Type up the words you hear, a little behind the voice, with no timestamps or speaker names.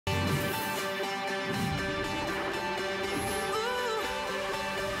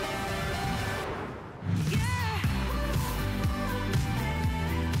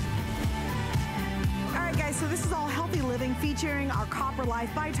morning featuring our Copper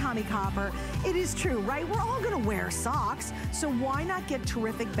Life by Tommy Copper. It is true, right? We're all gonna wear socks, so why not get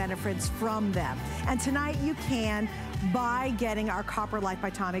terrific benefits from them? And tonight you can by getting our Copper Life by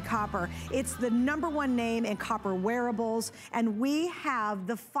Tommy Copper. It's the #1 name in copper wearables, and we have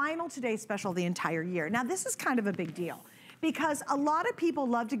the final Today special the entire year. Now this is kind of a big deal, because a lot of people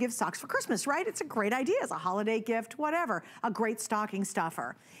love to give socks for Christmas, right? It's a great idea as a holiday gift, whatever, a great stocking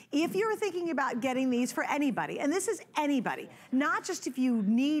stuffer. If you're thinking about getting these for anybody, and this is anybody, not just if you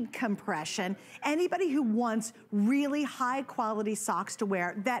need compression, anybody who wants really high quality socks to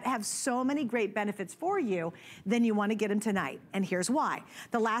wear that have so many great benefits for you, then you wanna get them tonight. And here's why.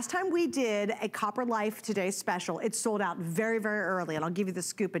 The last time we did a Copper Life Today special, it sold out very, very early, and I'll give you the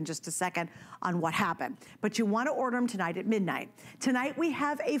scoop in just a second on what happened. But you wanna order them tonight at midnight. Tonight we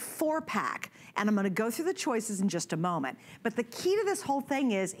have a 4-pack, and I'm gonna go through the choices in just a moment. But the key to this whole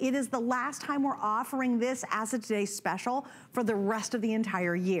thing is, it is the last time we're offering this as a Today special for the rest of the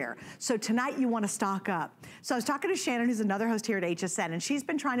entire year. So tonight you wanna stock up. So I was talking to Shannon, who's another host here at HSN, and she's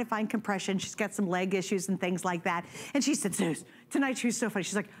been trying to find compression. She's got some leg issues and things like that. And she said, Zeus, tonight she was so funny.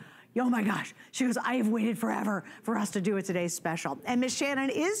 She's like, oh my gosh. She goes, I have waited forever for us to do a Today special. And Miss Shannon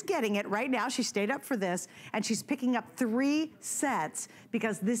is getting it right now. She stayed up for this, and she's picking up 3 sets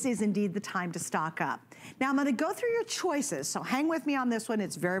because this is indeed the time to stock up. Now I'm gonna go through your choices, so hang with me on this one.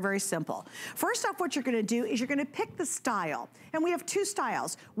 It's very, very simple. First off, what you're gonna do is you're gonna pick the style. And we have 2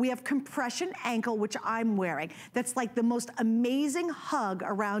 styles. We have compression ankle, which I'm wearing. That's like the most amazing hug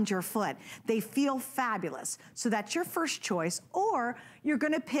around your foot. They feel fabulous. So that's your first choice. Or you're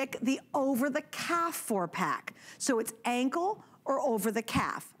gonna pick the over the calf 4-pack. So it's ankle or over the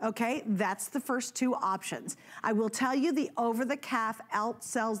calf, okay? That's the first 2 options. I will tell you the over the calf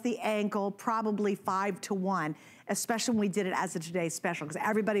outsells the ankle probably 5 to 1, especially when we did it as a Today special, because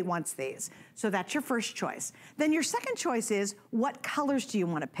everybody wants these. So that's your first choice. Then your second choice is, what colors do you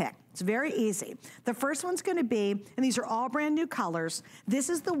want to pick? It's very easy. The first one's gonna be, and these are all brand new colors, this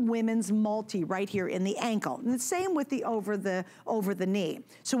is the women's multi right here in the ankle. And the same with the over the knee.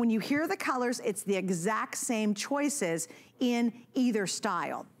 So when you hear the colors, it's the exact same choices in either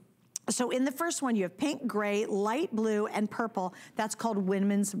style. So in the first one, you have pink, gray, light blue, and purple. That's called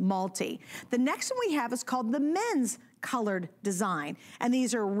women's multi. The next one we have is called the men's colored design. And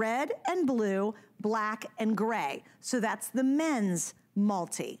these are red and blue, black and gray. So that's the men's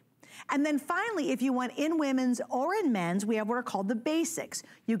multi. And then finally, if you want in women's or in men's, we have what are called the basics.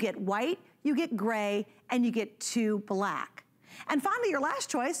 You get white, you get gray, and you get 2 black. And finally, your last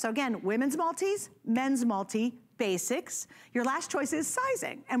choice, so again, women's multis, men's multi, basics. Your last choice is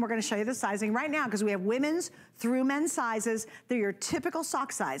sizing, and we're gonna show you the sizing right now because we have women's through men's sizes. They're your typical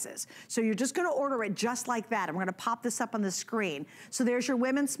sock sizes. So you're just gonna order it just like that, and we're gonna pop this up on the screen. So there's your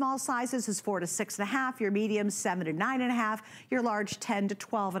women's small sizes is 4 to 6.5, your medium 7 to 9.5, your large 10 to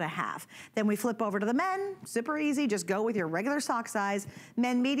 12.5. Then we flip over to the men, super easy, just go with your regular sock size.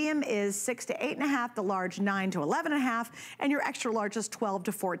 Men medium is 6 to 8.5, the large 9 to 11.5, and your extra large is 12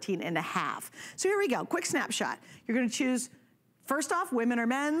 to 14.5. So here we go, quick snapshot. You're gonna choose, first off, women or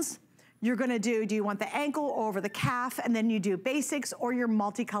men's. You're gonna do you want the ankle or over the calf, and then you do basics or your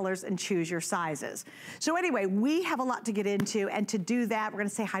multicolors and choose your sizes. So anyway, we have a lot to get into, and to do that, we're gonna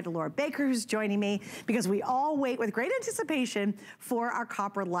say hi to Laura Baker, who's joining me, because we all wait with great anticipation for our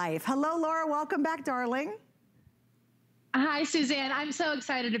Copper Life. Hello, Laura, welcome back, darling. Hi, Suzanne. I'm so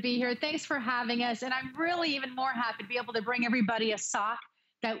excited to be here. Thanks for having us, and I'm really even more happy to be able to bring everybody a sock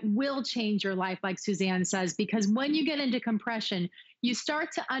that will change your life, like Suzanne says, because when you get into compression, you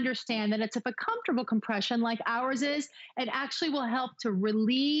start to understand that it's if a comfortable compression like ours is, it actually will help to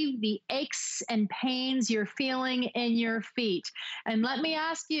relieve the aches and pains you're feeling in your feet. And let me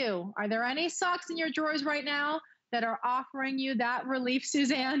ask you, are there any socks in your drawers right now that are offering you that relief,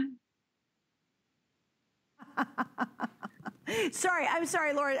 Suzanne? I'm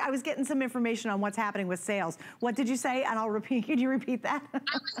sorry, Laura, I was getting some information on what's happening with sales. What did you say? And I'll repeat, could you repeat that? I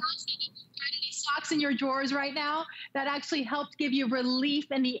was asking if you had any socks in your drawers right now that actually helped give you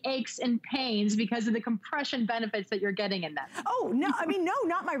relief in the aches and pains because of the compression benefits that you're getting in them. Oh, no, I mean, no,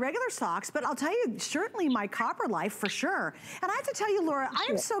 not my regular socks, but I'll tell you, certainly my Copper Life for sure. And I have to tell you, Laura, I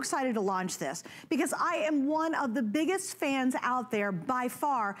am so excited to launch this because I am one of the biggest fans out there by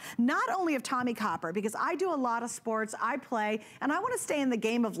far, not only of Tommy Copper, because I do a lot of sports, I play, and I want to stay in the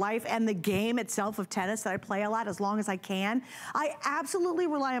game of life and the game itself of tennis that I play a lot as long as I can. I absolutely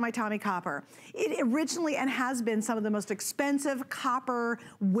rely on my Tommy Copper. It originally and has been some of the most expensive copper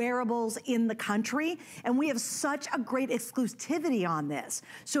wearables in the country, and we have such a great exclusivity on this.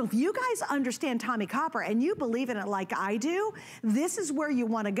 So if you guys understand Tommy Copper and you believe in it like I do, this is where you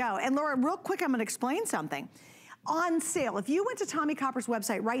want to go. And Laura, real quick, I'm going to explain something. On sale, if you went to Tommy Copper's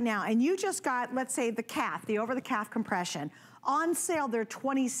website right now and you just got, let's say, the calf, the over-the-calf compression, on sale, they're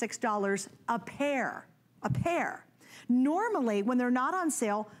 $26 a pair, Normally, when they're not on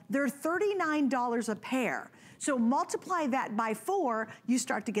sale, they're $39 a pair. So multiply that by 4, you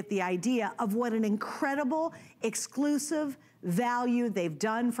start to get the idea of what an incredible, exclusive value they've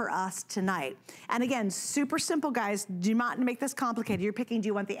done for us tonight. And again, super simple, guys. Do not make this complicated. You're picking, do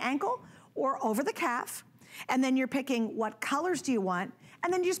you want the ankle or over the calf? And then you're picking what colors do you want,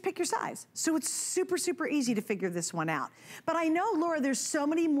 and then you just pick your size. So it's super, super easy to figure this one out. But I know, Laura, there's so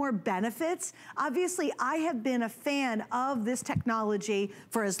many more benefits. Obviously, I have been a fan of this technology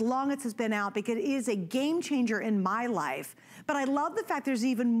for as long as it's been out because it is a game changer in my life. But I love the fact there's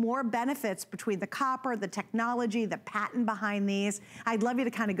even more benefits between the copper, the technology, the patent behind these. I'd love you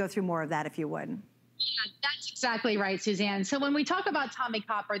to kind of go through more of that if you would. Yeah, that's exactly right, Suzanne. So when we talk about Tommy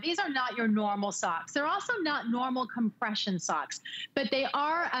Copper, these are not your normal socks. They're also not normal compression socks, but they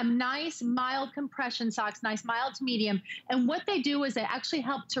are a nice, mild compression socks, nice, mild to medium. And what they do is they actually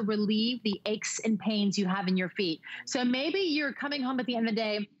help to relieve the aches and pains you have in your feet. So maybe you're coming home at the end of the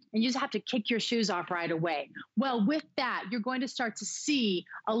day and you just have to kick your shoes off right away. Well, with that, you're going to start to see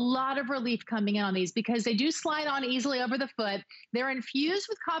a lot of relief coming in on these because they do slide on easily over the foot. They're infused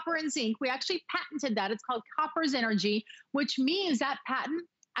with copper and zinc. We actually patented that. It's called Copper's Energy, which means that patent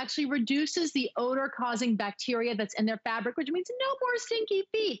actually reduces the odor-causing bacteria that's in their fabric, which means no more stinky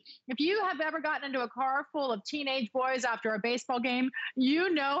feet. If you have ever gotten into a car full of teenage boys after a baseball game,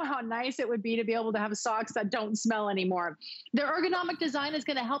 you know how nice it would be to be able to have socks that don't smell anymore. Their ergonomic design is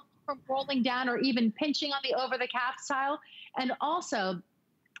going to help from rolling down or even pinching on the over-the-calf style. And also,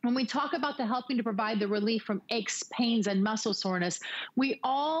 when we talk about the helping to provide the relief from aches, pains, and muscle soreness, we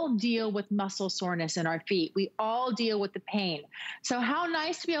all deal with muscle soreness in our feet. We all deal with the pain. So how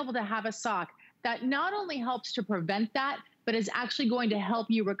nice to be able to have a sock that not only helps to prevent that, but is actually going to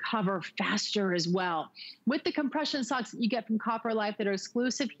help you recover faster as well. With the compression socks that you get from Copper Life that are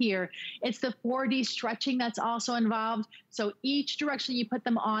exclusive here, it's the 4D stretching that's also involved. So each direction you put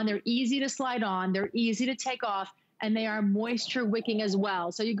them on, they're easy to slide on, they're easy to take off, and they are moisture wicking as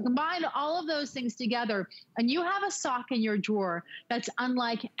well. So you combine all of those things together and you have a sock in your drawer that's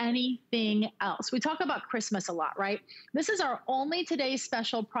unlike anything else. We talk about Christmas a lot, right? This is our only today's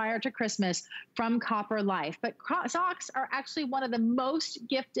special prior to Christmas from Copper Life. But socks are actually one of the most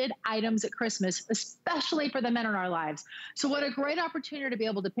gifted items at Christmas, especially for the men in our lives. So what a great opportunity to be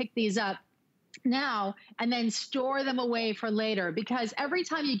able to pick these up now and then store them away for later, because every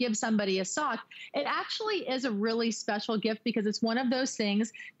time you give somebody a sock, it actually is a really special gift because it's one of those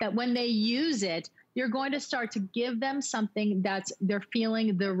things that when they use it, you're going to start to give them something that's they're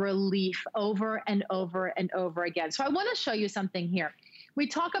feeling the relief over and over and over again. So I want to show you something here. We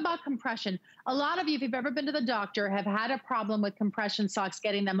talk about compression. A lot of you, if you've ever been to the doctor, have had a problem with compression socks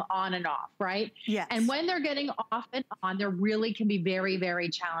getting them on and off, right? Yes. And when they're getting off and on, there really can be very, very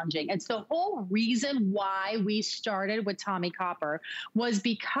challenging. It's the whole reason why we started with Tommy Copper was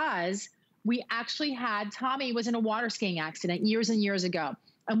because we actually had, Tommy was in a water skiing accident years and years ago.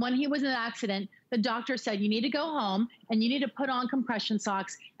 And when he was in an accident, the doctor said, you need to go home and you need to put on compression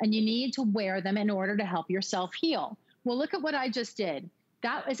socks and you need to wear them in order to help yourself heal. Well, look at what I just did.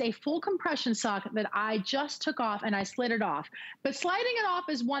 That is a full compression sock that I just took off and I slid it off. But sliding it off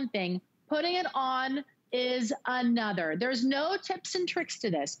is one thing. Putting it on is another. There's no tips and tricks to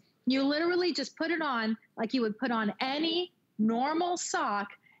this. You literally just put it on like you would put on any normal sock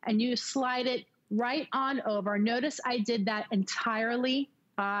and you slide it right on over. Notice I did that entirely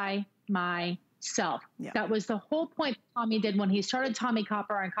by myself. Yeah. That was the whole point Tommy did when he started Tommy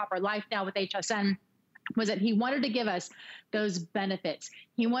Copper and Copper Life now with HSN, was that he wanted to give us those benefits.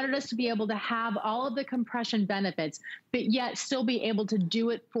 He wanted us to be able to have all of the compression benefits, but yet still be able to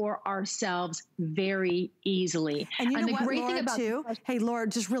do it for ourselves very easily. And you know what, Laura, too? Hey, Laura,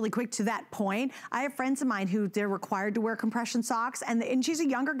 just really quick to that point. I have friends of mine who they're required to wear compression socks, and she's a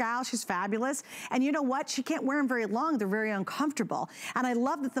younger gal, she's fabulous. And you know what? She can't wear them very long. They're very uncomfortable. And I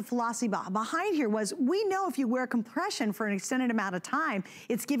love that the philosophy behind here was, we know if you wear compression for an extended amount of time,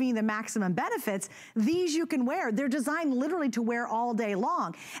 it's giving you the maximum benefits. These you can wear. They're designed literally to wear all day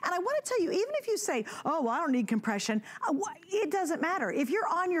long. And I want to tell you, even if you say, oh, well, I don't need compression, it doesn't matter. If you're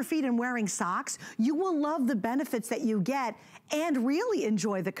on your feet and wearing socks, you will love the benefits that you get and really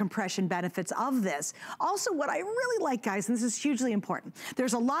enjoy the compression benefits of this. Also, what I really like, guys, and this is hugely important,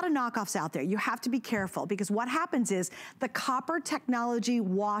 there's a lot of knockoffs out there. You have to be careful because what happens is the copper technology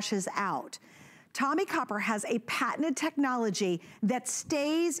washes out. Tommy Copper has a patented technology that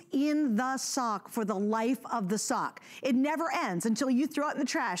stays in the sock for the life of the sock. It never ends until you throw it in the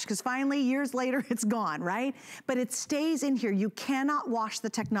trash, because finally, years later, it's gone, right? But it stays in here. You cannot wash the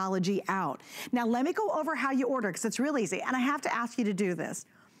technology out. Now, let me go over how you order, because it's real easy. And I have to ask you to do this.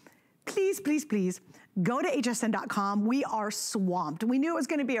 Please, please, please, go to hsn.com. We are swamped. We knew it was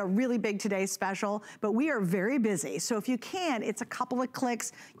going to be a really big Today special, but we are very busy. So if you can, it's a couple of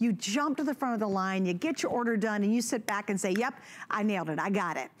clicks. You jump to the front of the line, you get your order done, and you sit back and say, yep, I nailed it, I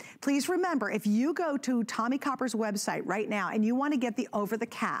got it. Please remember, if you go to Tommy Copper's website right now and you want to get the over the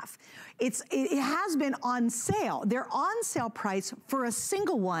calf, it has been on sale. Their on sale price for a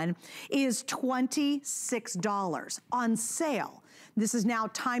single one is $26 on sale. This is now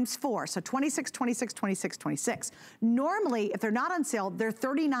times 4, so 26, 26, 26, 26. Normally, if they're not on sale, they're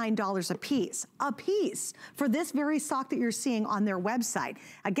 $39 a piece for this very sock that you're seeing on their website.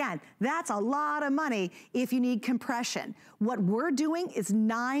 Again, that's a lot of money if you need compression. What we're doing is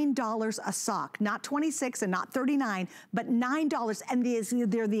 $9 a sock, not 26 and not 39, but $9,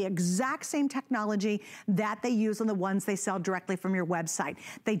 and they're the exact same technology that they use on the ones they sell directly from your website.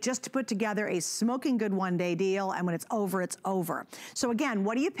 They just put together a smoking good one-day deal, and when it's over, it's over. So again,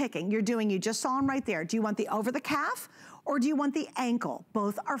 what are you picking? You just saw them right there. Do you want the over the calf or do you want the ankle?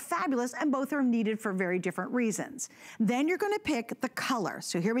 Both are fabulous and both are needed for very different reasons. Then you're gonna pick the color.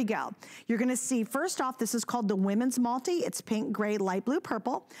 So here we go. You're gonna see, first off, this is called the women's multi. It's pink, gray, light blue,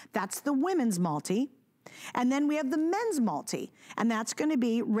 purple. That's the women's multi. And then we have the men's multi, and that's gonna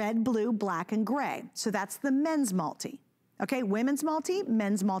be red, blue, black, and gray. So that's the men's multi. Okay, women's multi,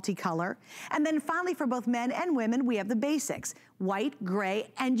 men's multicolor. And then finally, for both men and women, we have the basics, white,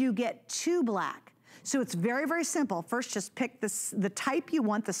 gray, and you get 2 black. So it's very, very simple. First, just pick the type you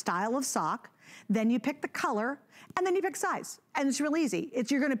want, the style of sock, then you pick the color, and then you pick size. And it's real easy.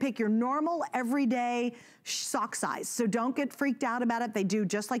 You're gonna pick your normal, everyday sock size. So don't get freaked out about it. They do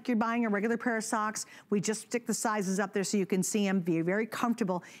just like you're buying a regular pair of socks. We just stick the sizes up there so you can see them, be very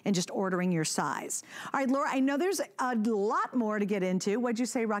comfortable in just ordering your size. All right, Laura, I know there's a lot more to get into. What'd you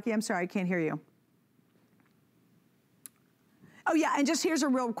say, Rocky? I'm sorry, I can't hear you. Oh yeah, and just here's a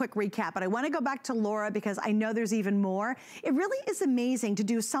real quick recap, but I wanna go back to Laura because I know there's even more. It really is amazing to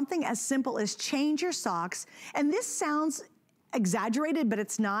do something as simple as change your socks, and this sounds exaggerated, but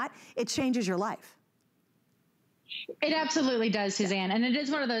it's not. It changes your life. It absolutely does, Suzanne. And it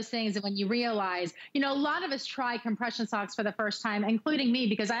is one of those things that when you realize, a lot of us try compression socks for the first time, including me,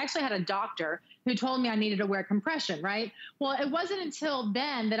 because I actually had a doctor who told me I needed to wear compression, right? Well, it wasn't until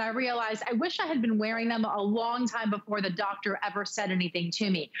then that I realized I wish I had been wearing them a long time before the doctor ever said anything to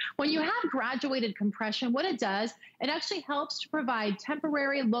me. When you have graduated compression, what it does, it actually helps to provide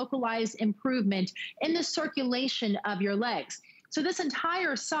temporary localized improvement in the circulation of your legs. So this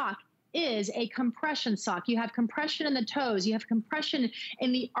entire sock is a compression sock. You have compression in the toes, you have compression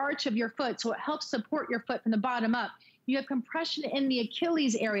in the arch of your foot, so it helps support your foot from the bottom up. You have compression in the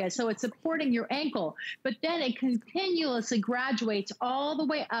Achilles area, so it's supporting your ankle, but then it continuously graduates all the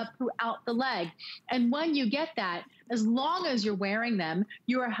way up throughout the leg. And when you get that, as long as you're wearing them,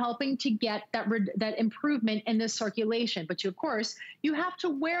 you are helping to get that improvement in the circulation. But of course, you have to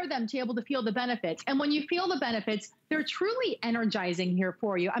wear them to be able to feel the benefits. And when you feel the benefits, they're truly energizing here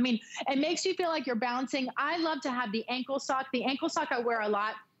for you. I mean, it makes you feel like you're bouncing. I love to have the ankle sock. The ankle sock I wear a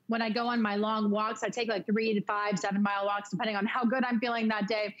lot when I go on my long walks. I take like 3 to 5, 7 mile walks, depending on how good I'm feeling that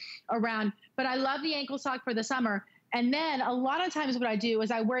day around. But I love the ankle sock for the summer. And then a lot of times what I do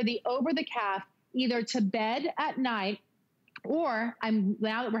is I wear the over the calf either to bed at night, or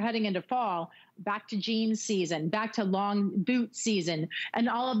now that we're heading into fall, back to jeans season, back to long boot season, and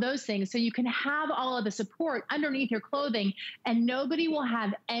all of those things. So you can have all of the support underneath your clothing, and nobody will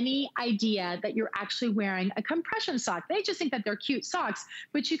have any idea that you're actually wearing a compression sock. They just think that they're cute socks,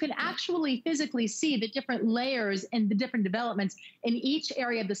 but you can actually physically see the different layers and the different developments in each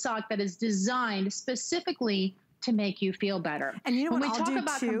area of the sock that is designed specifically to make you feel better. And you know what I'll do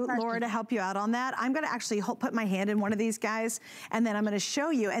too, Laura, to help you out on that? I'm gonna actually put my hand in one of these guys, and then I'm gonna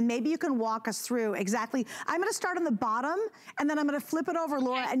show you, and maybe you can walk us through exactly. I'm gonna start on the bottom, and then I'm gonna flip it over,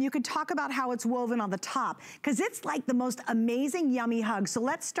 Laura, and you can talk about how it's woven on the top, because it's like the most amazing, yummy hug. So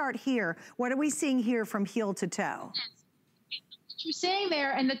let's start here. What are we seeing here from heel to toe? You're seeing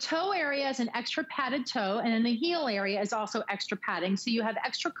there, and the toe area is an extra padded toe, and in the heel area is also extra padding, so you have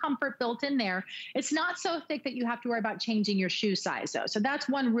extra comfort built in there. It's not so thick that you have to worry about changing your shoe size, though, so that's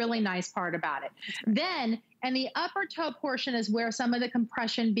one really nice part about it. Then And the upper toe portion is where some of the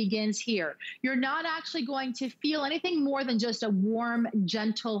compression begins here. You're not actually going to feel anything more than just a warm,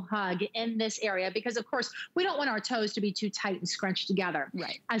 gentle hug in this area because, of course, we don't want our toes to be too tight and scrunched together.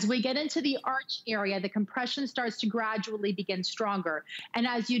 Right. As we get into the arch area, the compression starts to gradually begin stronger. And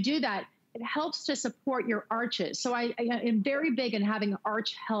as you do that, it helps to support your arches. So I am very big in having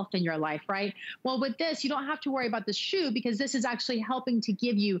arch health in your life, right? Well, with this, you don't have to worry about the shoe because this is actually helping to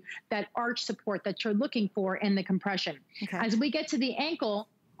give you that arch support that you're looking for in the compression. Okay. As we get to the ankle,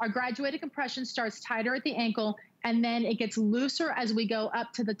 our graduated compression starts tighter at the ankle, and then it gets looser as we go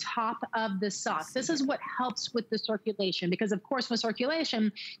up to the top of the sock. This is what helps with the circulation because, of course, with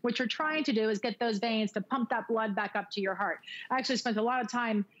circulation, what you're trying to do is get those veins to pump that blood back up to your heart. I actually spent a lot of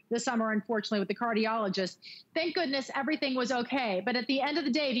time this summer, unfortunately, with the cardiologist. Thank goodness everything was okay. But at the end of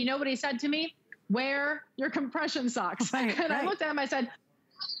the day, do you know what he said to me? Wear your compression socks. Right, and I looked at him, I said,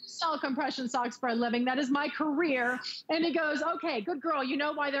 sell compression socks for a living. That is my career. And he goes, okay, good girl. You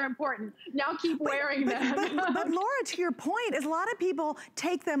know why they're important. Now keep wearing them. But Laura, to your point, is a lot of people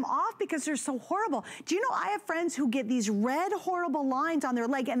take them off because they're so horrible. Do you know I have friends who get these red horrible lines on their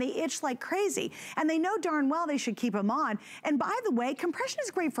leg and they itch like crazy. And they know darn well they should keep them on. And by the way, compression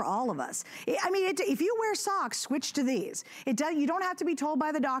is great for all of us. I mean, if you wear socks, switch to these. You don't have to be told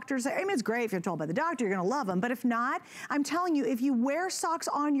by the doctors. I mean, it's great if you're told by the doctor, you're gonna love them. But if not, I'm telling you, if you wear socks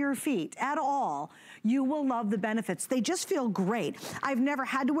on your feet at all, you will love the benefits. They just feel great. I've never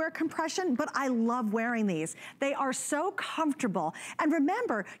had to wear compression, but I love wearing these. They are so comfortable. And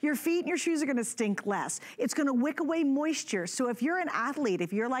remember, your feet and your shoes are gonna stink less. It's gonna wick away moisture. So if you're an athlete,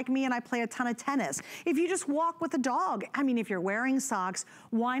 if you're like me and I play a ton of tennis, if you just walk with a dog, I mean, if you're wearing socks,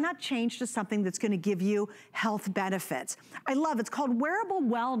 why not change to something that's gonna give you health benefits? I love it. It's called wearable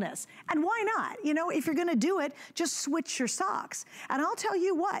wellness. And why not? You know, if you're gonna do it, just switch your socks. And I'll tell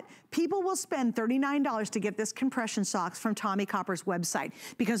you what, people will spend $39 to get this compression socks from Tommy Copper's website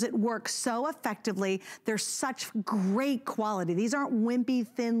because it works so effectively. They're such great quality. These aren't wimpy,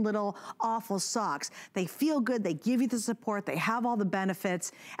 thin, little awful socks. They feel good, they give you the support, they have all the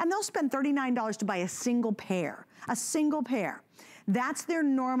benefits, and they'll spend $39 to buy a single pair. A single pair. That's their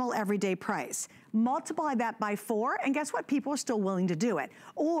normal everyday price. Multiply that by 4, and guess what? People are still willing to do it.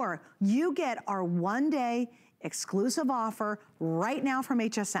 Or you get our one-day exclusive offer right now from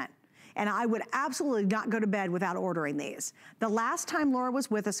HSN. And I would absolutely not go to bed without ordering these. The last time Laura was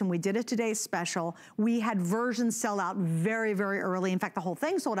with us and we did a today's special, we had versions sell out very, very early. In fact, the whole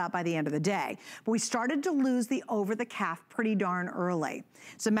thing sold out by the end of the day. But we started to lose the over-the-calf pretty darn early.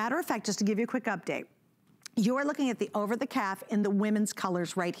 As a matter of fact, just to give you a quick update, you're looking at the over-the-calf in the women's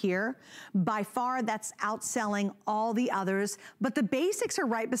colors right here. By far, that's outselling all the others, but the basics are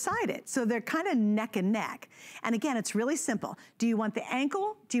right beside it. So they're kind of neck and neck. And again, it's really simple. Do you want the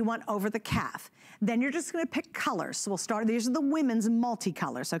ankle? Do you want over-the-calf? Then you're just gonna pick colors. So we'll start, these are the women's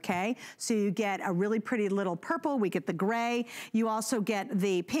multicolors, okay? So you get a really pretty little purple, we get the gray, you also get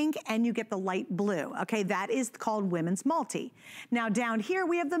the pink, and you get the light blue, okay? That is called women's multi. Now down here,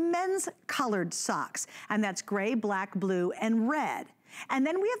 we have the men's colored socks, and that's gray, black, blue, and red. And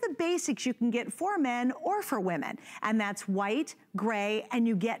then we have the basics you can get for men or for women, and that's white, gray, and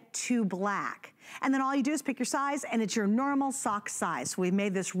you get 2 black. And then all you do is pick your size, and it's your normal sock size. So we've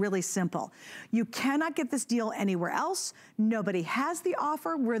made this really simple. You cannot get this deal anywhere else. Nobody has the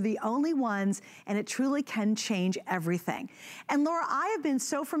offer. We're the only ones, and it truly can change everything. And Laura, I have been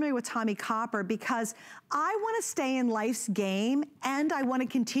so familiar with Tommy Copper because I want to stay in life's game, and I want to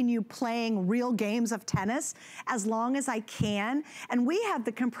continue playing real games of tennis as long as I can. And we have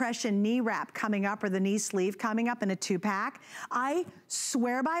the compression knee wrap coming up, or the knee sleeve coming up in a 2-pack. I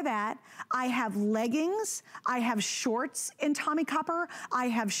swear by that. I have leggings, I have shorts in Tommy Copper, I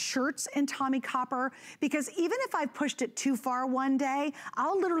have shirts in Tommy Copper, because even if I've pushed it too far one day,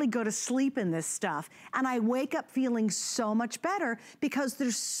 I'll literally go to sleep in this stuff, and I wake up feeling so much better because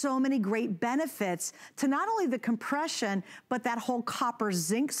there's so many great benefits to not only the compression, but that whole copper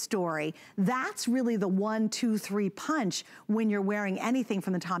zinc story. That's really the 1, 2, 3 punch when you're wearing anything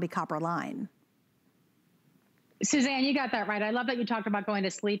from the Tommy Copper line. Suzanne, you got that right. I love that you talked about going to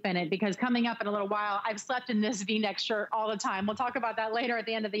sleep in it, because coming up in a little while, I've slept in this V-neck shirt all the time. We'll talk about that later at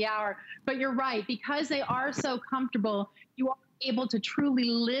the end of the hour. But you're right, because they are so comfortable, you are able to truly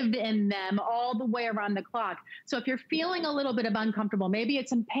live in them all the way around the clock. So if you're feeling a little bit of uncomfortable, maybe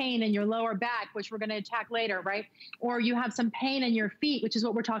it's some pain in your lower back, which we're going to attack later, right? Or you have some pain in your feet, which is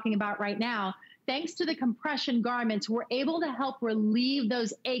what we're talking about right now. Thanks to the compression garments, we're able to help relieve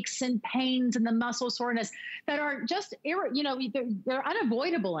those aches and pains and the muscle soreness that are just, you know, they're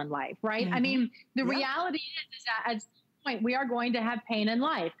unavoidable in life, right? I mean, the reality is that as point, we are going to have pain in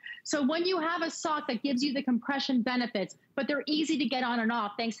life. So when you have a sock that gives you the compression benefits, but they're easy to get on and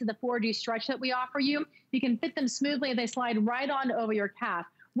off thanks to the 4D stretch that we offer you, you can fit them smoothly and they slide right on over your calf.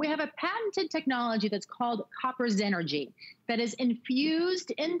 We have a patented technology that's called copper Zenergy that is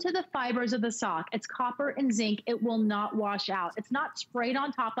infused into the fibers of the sock. It's copper and zinc. It will not wash out. It's not sprayed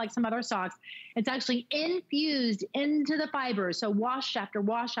on top like some other socks. It's actually infused into the fibers. So wash after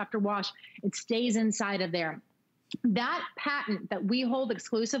wash after wash, it stays inside of there. That patent that we hold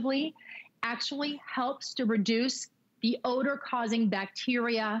exclusively actually helps to reduce the odor-causing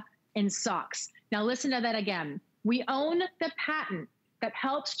bacteria in socks. Now listen to that again. We own the patent that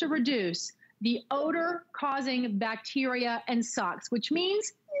helps to reduce the odor-causing bacteria in socks, which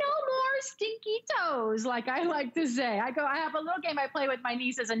means no more stinky toes, like I like to say. I have a little game I play with my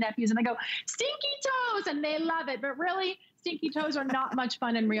nieces and nephews, and I go, stinky toes, and they love it. But really, stinky toes are not much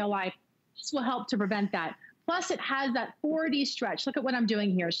fun in real life. This will help to prevent that. Plus, it has that 4D stretch. Look at what I'm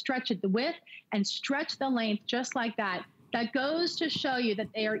doing here. Stretch at the width and stretch the length just like that. That goes to show you that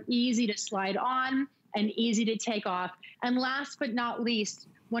they are easy to slide on and easy to take off. And last but not least,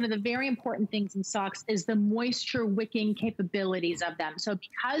 one of the very important things in socks is the moisture wicking capabilities of them. So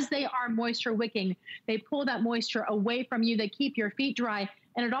because they are moisture wicking, they pull that moisture away from you. They keep your feet dry.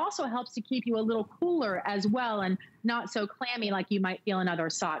 And it also helps to keep you a little cooler as well and not so clammy like you might feel in other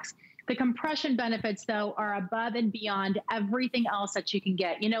socks. The compression benefits, though, are above and beyond everything else that you can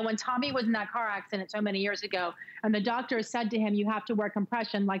get. You know, when Tommy was in that car accident so many years ago, and the doctor said to him, you have to wear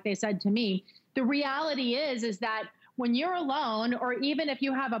compression, like they said to me, the reality is that when you're alone, or even if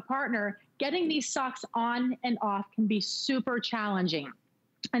you have a partner, getting these socks on and off can be super challenging.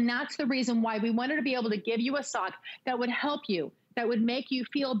 And that's the reason why we wanted to be able to give you a sock that would help you, that would make you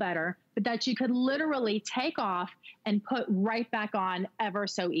feel better, but that you could literally take off and put right back on ever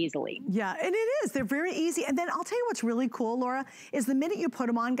so easily. Yeah, and it is. They're very easy. And then I'll tell you what's really cool, Laura, is the minute you put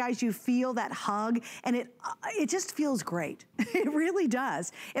them on, guys, you feel that hug, and it just feels great. It really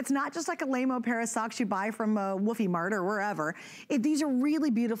does. It's not just like a lame-o pair of socks you buy from Wolfie Mart or wherever. These are really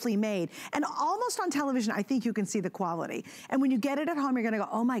beautifully made. And almost on television, I think you can see the quality. And when you get it at home, you're gonna go,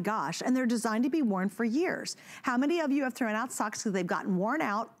 oh my gosh. And they're designed to be worn for years. How many of you have thrown out socks because they've gotten worn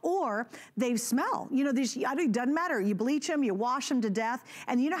out or they smell? You know, it doesn't matter. You bleach them, you wash them to death.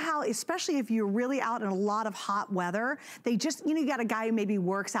 And you know how, especially if you're really out in a lot of hot weather, they just, you know, you got a guy who maybe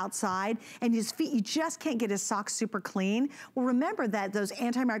works outside and his feet, you just can't get his socks super clean. Well, remember that those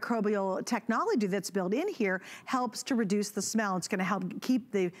antimicrobial technology that's built in here helps to reduce the smell. It's gonna help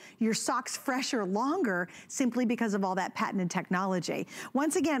keep your socks fresher longer simply because of all that patented technology.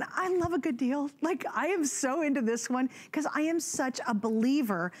 Once again, I love a good deal. Like, I am so into this one because I am such a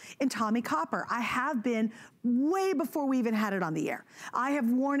believer in Tommy Copper. I have been way before we even had it on the air. I have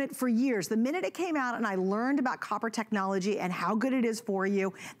worn it for years. The minute it came out and I learned about copper technology and how good it is for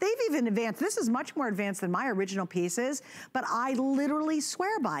you, they've even advanced. This is much more advanced than my original pieces, but I literally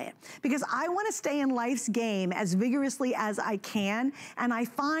swear by it because I want to stay in life's game as vigorously as I can, and I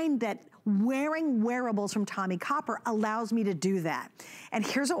find that wearing wearables from Tommy Copper allows me to do that. And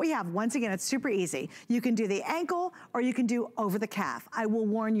here's what we have. Once again, it's super easy. You can do the ankle or you can do over the calf. I will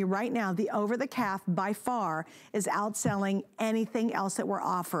warn you right now, the over the calf by far is outselling anything else that we're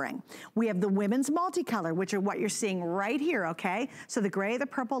offering. We have the women's multicolor, which are what you're seeing right here, okay? So the gray, the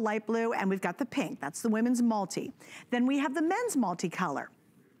purple, light blue, and we've got the pink. That's the women's multi. Then we have the men's multicolor.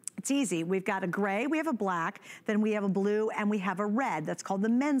 It's easy. We've got a gray, we have a black, then we have a blue, and we have a red. That's called the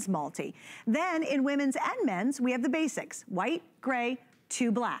men's multi. Then in women's and men's, we have the basics. White, gray,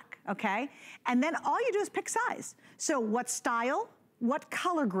 2 black, okay? And then all you do is pick size. So what style, what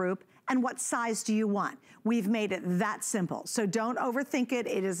color group, and what size do you want? We've made it that simple. So don't overthink it.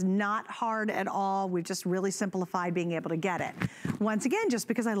 It is not hard at all. We've just really simplified being able to get it. Once again, just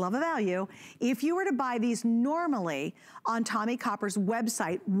because I love a value, if you were to buy these normally on Tommy Copper's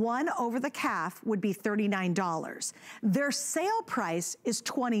website, one over the calf would be $39. Their sale price is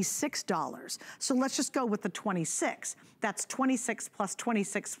 $26. So let's just go with the 26. That's 26 plus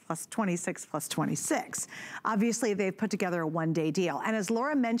 26 plus 26 plus 26. Obviously, they've put together a one-day deal. And as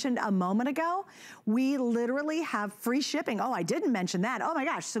Laura mentioned a moment ago, we literally have free shipping. Oh, I didn't mention that. Oh my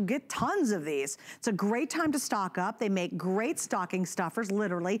gosh, so get tons of these. It's a great time to stock up. They make great stocking stuffers,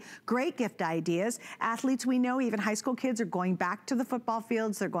 literally. Great gift ideas. Athletes we know, even high school kids, are going back to the football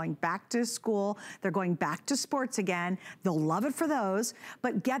fields. They're going back to school. They're going back to sports again. They'll love it for those.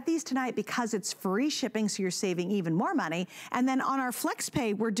 But get these tonight because it's free shipping, so you're saving even more money. And then on our flex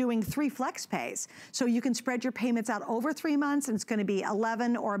pay, we're doing 3 flex pays. So you can spread your payments out over 3 months, and it's gonna be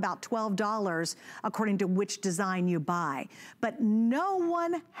 $11 or about $12 according to which design you buy. But no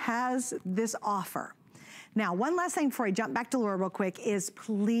one has this offer. Now, one last thing before I jump back to Laura real quick is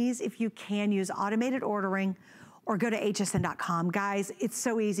please, if you can, use automated ordering or go to hsn.com. Guys, it's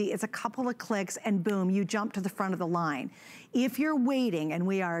so easy. It's a couple of clicks and boom, you jump to the front of the line. If you're waiting, and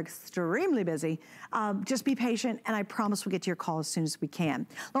we are extremely busy, just be patient and I promise we'll get to your call as soon as we can.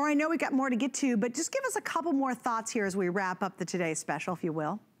 Laura, I know we've got more to get to, but just give us a couple more thoughts here as we wrap up the Today Special, if you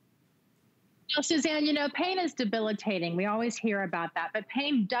will. Well, Suzanne, you know, pain is debilitating. We always hear about that, but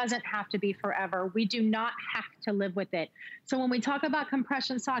pain doesn't have to be forever. We do not have to live with it. So when we talk about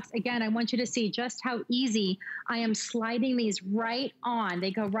compression socks, again, I want you to see just how easy I am sliding these right on.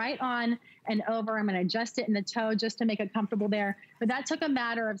 They go right on and over. I'm going to adjust it in the toe just to make it comfortable there. But that took a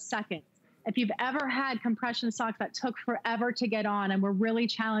matter of seconds. If you've ever had compression socks that took forever to get on and were really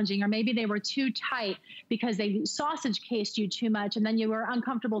challenging, or maybe they were too tight because they sausage cased you too much and then you were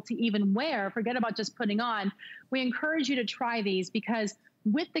uncomfortable to even wear, forget about just putting on, we encourage you to try these because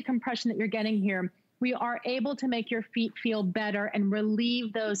with the compression that you're getting here, we are able to make your feet feel better and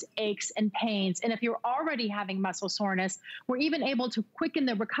relieve those aches and pains. And if you're already having muscle soreness, we're even able to quicken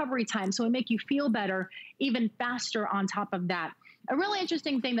the recovery time so we make you feel better even faster on top of that. A really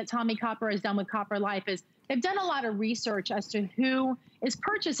interesting thing that Tommie Copper has done with Copper Life is they've done a lot of research as to who is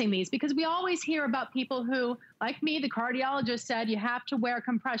purchasing these, because we always hear about people who, like me, the cardiologist said, you have to wear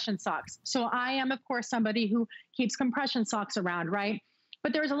compression socks. So I am, of course, somebody who keeps compression socks around, right?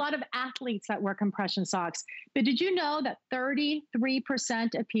 But there's a lot of athletes that wear compression socks. But did you know that 33%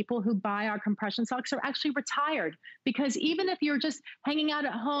 of people who buy our compression socks are actually retired? Because even if you're just hanging out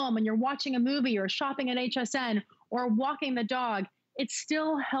at home and you're watching a movie or shopping at HSN or walking the dog, it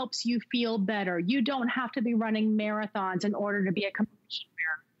still helps you feel better. You don't have to be running marathons in order to be a compression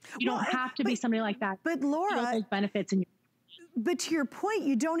wearer. You don't have to be somebody like that. But Laura, those benefits in your but to your point,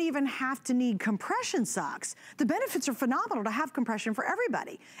 you don't even have to need compression socks. The benefits are phenomenal to have compression for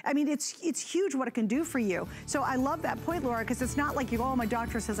everybody. I mean, it's huge what it can do for you. So I love that point, Laura, because it's not like you go, oh, my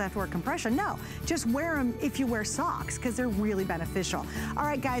doctor says I have to wear compression. No, just wear them if you wear socks, because they're really beneficial. All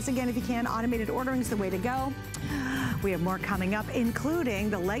right, guys, again, if you can, automated ordering is the way to go. We have more coming up, including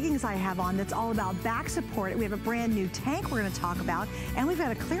the leggings I have on that's all about back support. We have a brand new tank we're going to talk about, and we've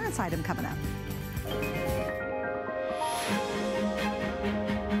got a clearance item coming up.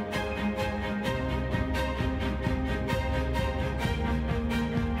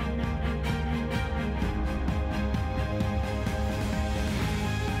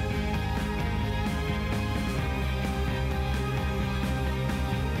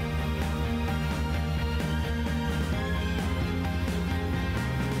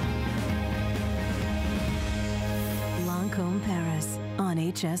 Paris on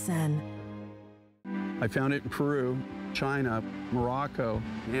HSN. I found it in Peru, China, Morocco,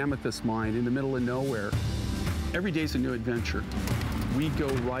 an amethyst mine in the middle of nowhere. Every day's a new adventure. We go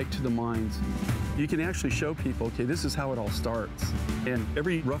right to the mines. You can actually show people, okay, this is how it all starts. And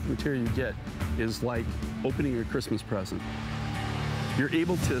every rough material you get is like opening a Christmas present. You're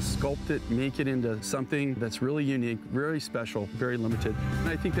able to sculpt it, make it into something that's really unique, very special, very limited. And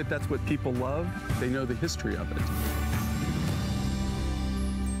I think that that's what people love. They know the history of it.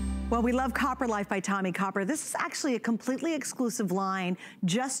 Well, we love Copper Life by Tommie Copper. This is actually a completely exclusive line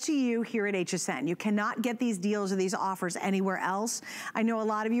just to you here at HSN. You cannot get these deals or these offers anywhere else. I know a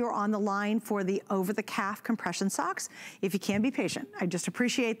lot of you are on the line for the over-the-calf compression socks. If you can, be patient. I just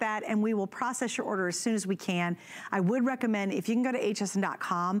appreciate that, and we will process your order as soon as we can. I would recommend, if you can go to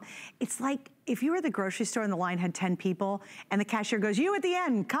hsn.com, it's like if you were at the grocery store and the line had 10 people and the cashier goes, you at the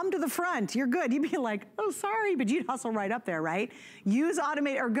end, come to the front, you're good. You'd be like, oh, sorry, but you'd hustle right up there, right? Use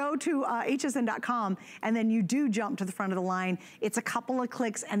automate or go to hsn.com and then you do jump to the front of the line. It's a couple of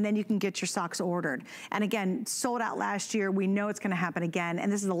clicks and then you can get your socks ordered. And again, sold out last year. We know it's gonna happen again.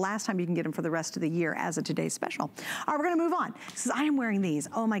 And this is the last time you can get them for the rest of the year as a Today's Special. All right, we're gonna move on. Says, I am wearing these.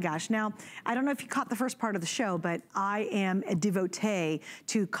 Oh my gosh. Now, I don't know if you caught the first part of the show, but I am a devotee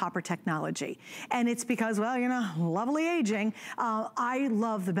to copper technology. And it's because, well, you know, lovely aging. I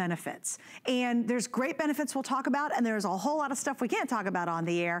love the benefits. And there's great benefits we'll talk about, and there's a whole lot of stuff we can't talk about on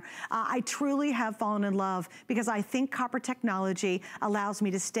the air. I truly have fallen in love because I think copper technology allows me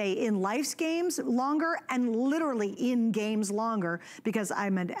to stay in life's games longer and literally in games longer because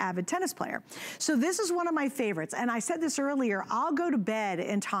I'm an avid tennis player. So this is one of my favorites. And I said this earlier, I'll go to bed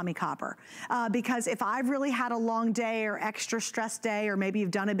in Tommie Copper because if I've really had a long day or extra stress day, or maybe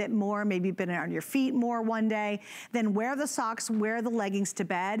you've done a bit more, maybe you've it on your feet more one day, then wear the socks, wear the leggings to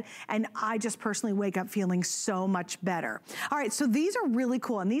bed, and I just personally wake up feeling so much better. All right, so these are really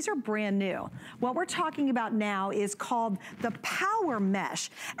cool, and these are brand new. What we're talking about now is called the Power Mesh.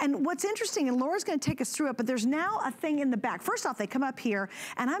 And what's interesting, and Laura's gonna take us through it, but there's now a thing in the back. First off, they come up here,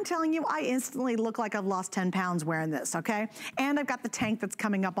 and I'm telling you, I instantly look like I've lost 10 pounds wearing this, okay? And I've got the tank that's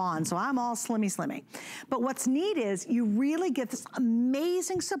coming up on, so I'm all slimmy. But what's neat is you really get this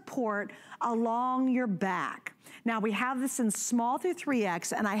amazing support along your back. Now we have this in small through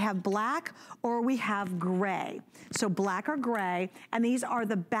 3X, and I have black or we have gray. So black or gray, and these are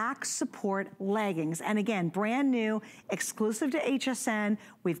the back support leggings. And again, brand new, exclusive to HSN.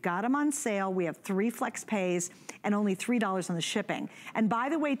 We've got them on sale. We have 3 flex pays and only $3 on the shipping. And by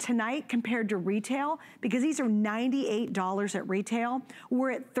the way, tonight compared to retail, because these are $98 at retail,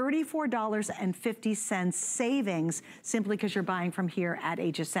 we're at $34.50 savings simply because you're buying from here at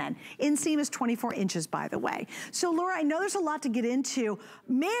HSN. Inseam is 24 inches, by the way. So Laura, I know there's a lot to get into.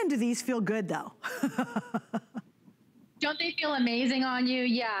 Man, do these feel good though. Don't they feel amazing on you?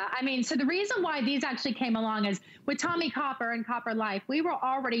 Yeah, I mean, so the reason why these actually came along is with Tommy Copper and Copper Life, we were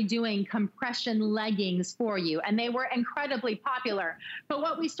already doing compression leggings for you, and they were incredibly popular. But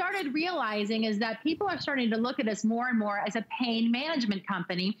what we started realizing is that people are starting to look at us more and more as a pain management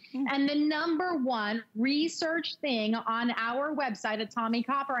company. And the #1 research thing on our website at Tommy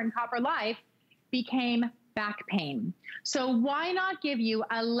Copper and Copper Life became back pain. So why not give you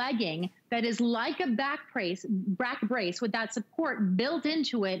a legging that is like a back brace with that support built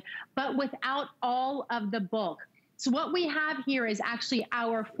into it, but without all of the bulk? So what we have here is actually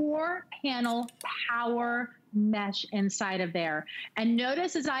our 4-panel power mesh inside of there. And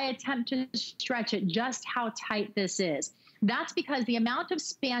notice as I attempt to stretch it, just how tight this is. That's because the amount of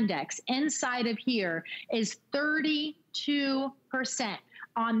spandex inside of here is 32%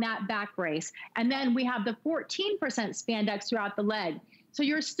 on that back brace. And then we have the 14% spandex throughout the leg. So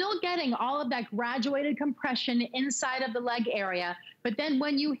you're still getting all of that graduated compression inside of the leg area. But then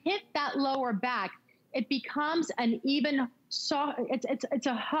when you hit that lower back, it becomes an even soft, it's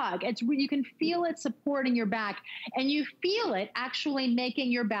a hug. You can feel it supporting your back, and you feel it actually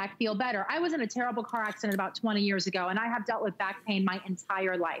making your back feel better. I was in a terrible car accident about 20 years ago, and I have dealt with back pain my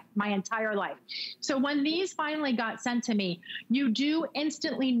entire life. So when these finally got sent to me, you do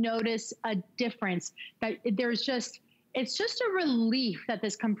instantly notice a difference. That it's just a relief that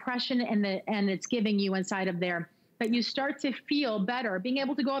this compression and it's giving you inside of there, that you start to feel better, being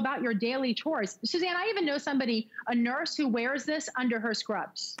able to go about your daily chores. Suzanne, I even know somebody, a nurse, who wears this under her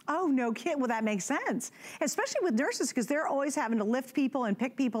scrubs. Oh, no kidding. Well, that makes sense. Especially with nurses, because they're always having to lift people and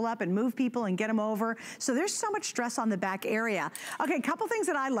pick people up and move people and get them over. So there's so much stress on the back area. Okay, a couple things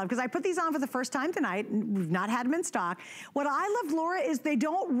that I love, because I put these on for the first time tonight, and we've not had them in stock. What I love, Laura, is they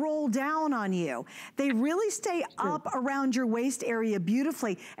don't roll down on you. They really stay up around your waist area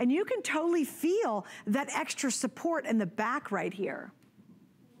beautifully, and you can totally feel that extra support in the back right here.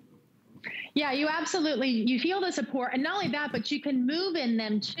 Yeah, you feel the support. And not only that, but you can move in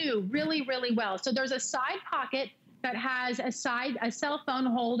them too really, really well. So there's a side pocket that has a cell phone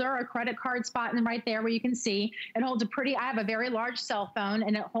holder, a credit card spot in right there where you can see. It holds I have a very large cell phone,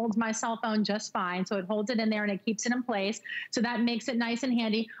 and it holds my cell phone just fine. So it holds it in there and it keeps it in place. So that makes it nice and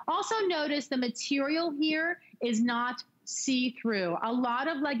handy. Also notice the material here is not see-through. A lot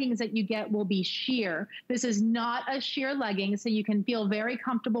of leggings that you get will be sheer. This is not a sheer legging, so you can feel very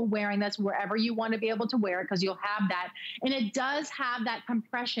comfortable wearing this wherever you want to be able to wear it, because you'll have that. And it does have that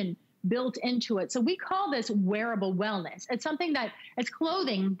compression built into it. So we call this wearable wellness. It's something it's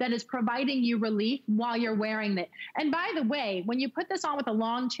clothing that is providing you relief while you're wearing it. And by the way, when you put this on with a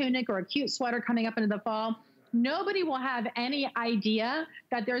long tunic or a cute sweater coming up into the fall, nobody will have any idea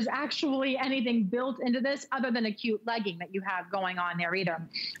that there's actually anything built into this other than a cute legging that you have going on there either.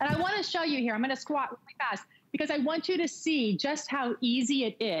 And I want to show you here, I'm going to squat really fast because I want you to see just how easy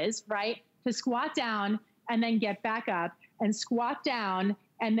it is, right? To squat down and then get back up, and squat down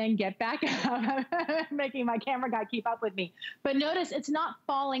and then get back up. Making my camera guy keep up with me. But notice it's not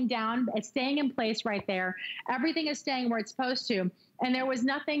falling down. It's staying in place right there. Everything is staying where it's supposed to. And there was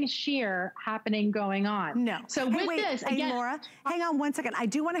nothing sheer going on. No. So with this, again, hey, Laura, hang on one second. I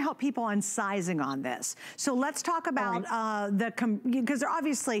do want to help people on sizing on this. So let's talk about because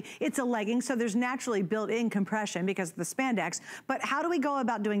obviously it's a legging, so there's naturally built-in compression because of the spandex. But how do we go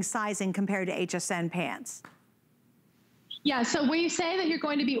about doing sizing compared to HSN pants? Yeah, so we say that you're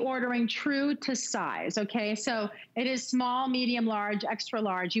going to be ordering true to size, okay? So it is small, medium, large, extra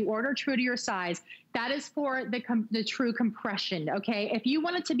large. You order true to your size. That is for the true compression, okay? If you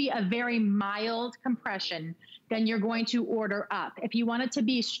want it to be a very mild compression, then you're going to order up. If you want it to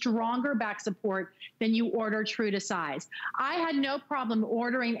be stronger back support, then you order true to size. I had no problem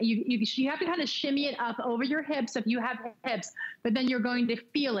ordering. You have to kind of shimmy it up over your hips if you have hips, but then you're going to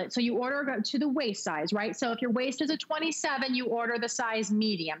feel it. So you order to the waist size, right? So if your waist is a 27, you order the size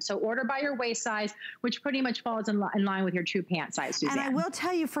medium. So order by your waist size, which pretty much falls in line with your true pant size, Suzanne. And I will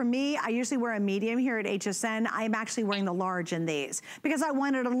tell you, for me, I usually wear a medium here at HSN. I'm actually wearing the large in these because I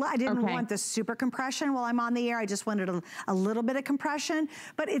didn't want the super compression while I'm on the air. I just wanted a little bit of compression.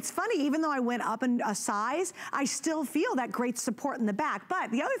 But it's funny, even though I went up in a size, I still feel that great support in the back. But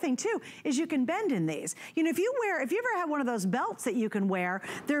the other thing too is you can bend in these. You know, if you ever have one of those belts that you can wear,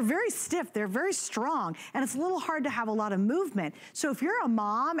 they're very stiff, they're very strong, and it's a little hard to have a lot of movement. So if you're a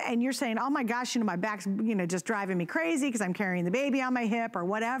mom and you're saying, oh my gosh, you know, my back's, you know, just driving me crazy because I'm carrying the baby on my hip or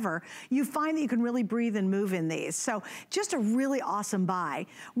whatever, you find that you can really breathe and move in these. So just a really awesome buy.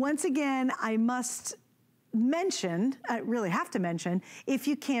 Once again, I must mention, I really have to mention, if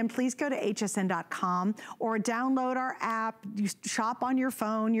you can, please go to hsn.com or download our app. You shop on your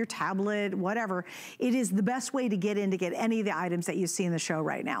phone, your tablet, whatever. It is the best way to get in to get any of the items that you see in the show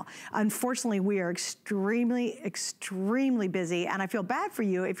right now. Unfortunately, we are extremely, extremely busy, and I feel bad for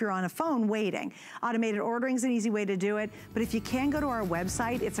you if you're on a phone waiting. Automated ordering is an easy way to do it, but if you can go to our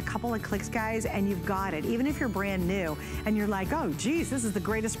website, it's a couple of clicks, guys, and you've got it. Even if you're brand new and you're like, oh, geez, this is the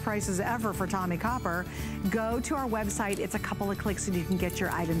greatest prices ever for Tommie Copper, go to our website. It's a couple of clicks and you can get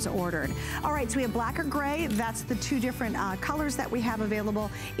your items ordered. All right, so we have black or gray. That's the two different colors that we have available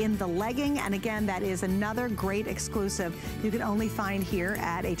in the legging. And again, that is another great exclusive you can only find here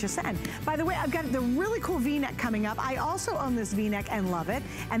at HSN. By the way, I've got the really cool V-neck coming up. I also own this V-neck and love it.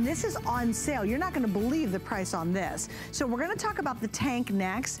 And this is on sale. You're not going to believe the price on this. So we're going to talk about the tank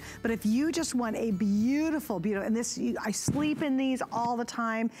next. But if you just want a beautiful, beautiful, and this, I sleep in these all the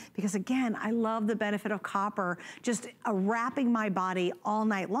time because again, I love the benefit of copper, just wrapping my body all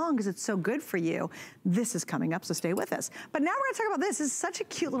night long because it's so good for you. This is coming up, so stay with us. But now we're gonna talk about this. This is such a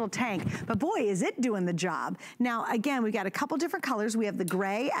cute little tank, but boy, is it doing the job. Now, again, we've got a couple different colors. We have the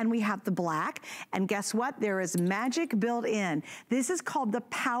gray and we have the black, and guess what? There is magic built in. This is called the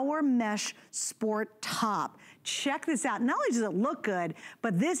Power Mesh Sport Top. Check this out. Not only does it look good,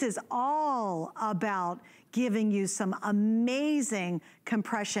 but this is all about giving you some amazing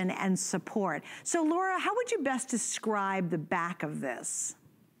compression and support. So Laura, how would you best describe the back of this?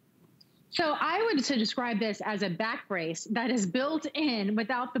 So I would describe this as a back brace that is built in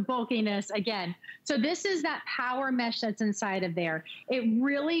without the bulkiness again. So this is that power mesh that's inside of there. It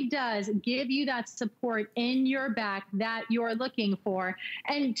really does give you that support in your back that you're looking for.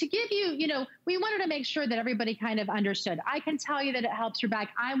 And to give you, you know, we wanted to make sure that everybody kind of understood. I can tell you that it helps your back.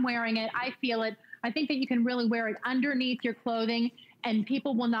 I'm wearing it. I feel it. I think that you can really wear it underneath your clothing and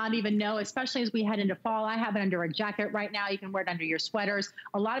people will not even know, especially as we head into fall. I have it under a jacket right now. You can wear it under your sweaters.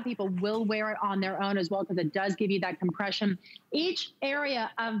 A lot of people will wear it on their own as well because it does give you that compression. Each area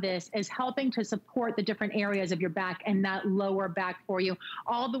of this is helping to support the different areas of your back and that lower back for you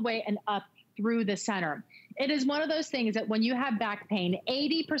all the way and up through the center. It is one of those things that when you have back pain,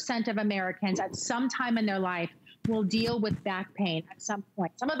 80% of Americans at some time in their life will deal with back pain at some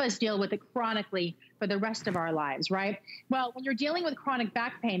point. Some of us deal with it chronically for the rest of our lives, right? Well, when you're dealing with chronic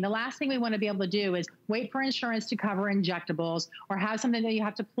back pain, the last thing we want to be able to do is wait for insurance to cover injectables or have something that you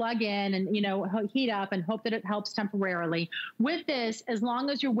have to plug in and, you know, heat up and hope that it helps temporarily. With this, as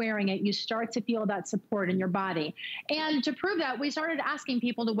long as you're wearing it, you start to feel that support in your body. And to prove that, we started asking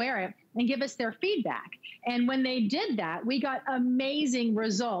people to wear it and give us their feedback. And when they did that, we got amazing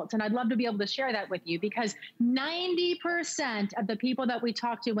results. And I'd love to be able to share that with you because 90% of the people that we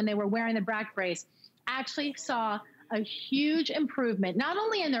talked to when they were wearing the back brace actually saw a huge improvement, not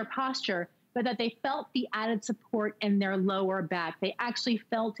only in their posture, but that they felt the added support in their lower back. They actually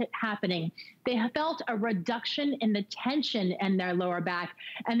felt it happening. They felt a reduction in the tension in their lower back,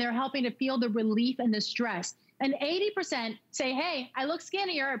 and they're helping to feel the relief and the stress. And 80% say, hey, I look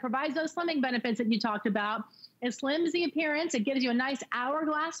skinnier. It provides those slimming benefits that you talked about. It slims the appearance. It gives you a nice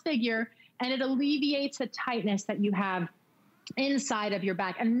hourglass figure, and it alleviates the tightness that you have inside of your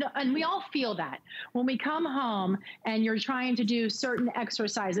back. And we all feel that when we come home and you're trying to do certain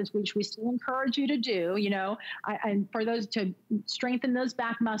exercises, which we still encourage you to do, you know, and for those to strengthen those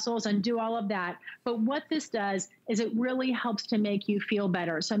back muscles and do all of that. But what this does is it really helps to make you feel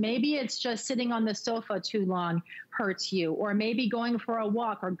better. So maybe it's just sitting on the sofa too long hurts you, or maybe going for a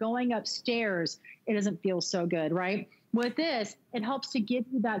walk or going upstairs, it doesn't feel so good, right? With this, it helps to give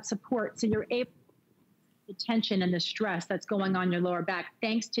you that support so you're able the tension and the stress that's going on your lower back,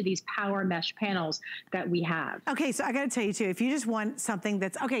 thanks to these power mesh panels that we have. Okay, so I gotta tell you too, if you just want something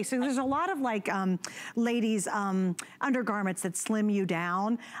that's, okay, so there's a lot of like ladies undergarments that slim you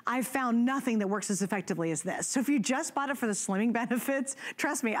down. I've found nothing that works as effectively as this. So if you just bought it for the slimming benefits,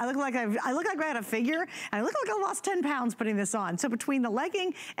 trust me, I look like I had a figure, and I look like I lost 10 pounds putting this on. So between the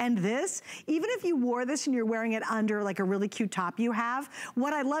legging and this, even if you wore this and you're wearing it under like a really cute top you have,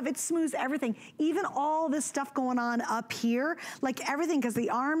 what I love, it smooths everything. Even all this stuff going on up here, like everything, because the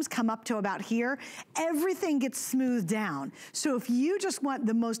arms come up to about here, everything gets smoothed down. So if you just want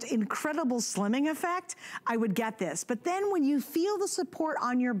the most incredible slimming effect, I would get this. But then when you feel the support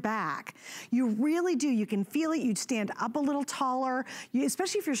on your back, you really do, you can feel it, you'd stand up a little taller,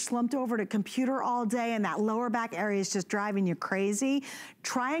 especially if you're slumped over to a computer all day and that lower back area is just driving you crazy.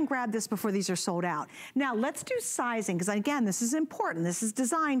 Try and grab this before these are sold out. Now let's do sizing, because again, this is important. This is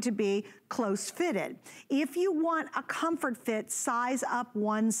designed to be close fitted. If you want a comfort fit, size up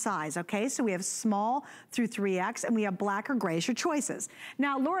one size, okay? So we have small through 3X, and we have black or gray as your choices.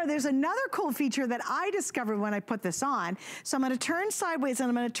 Now, Laura, there's another cool feature that I discovered when I put this on. So I'm gonna turn sideways and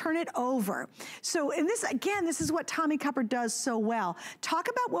I'm gonna turn it over. So, and this, again, this is what Tommie Copper does so well. Talk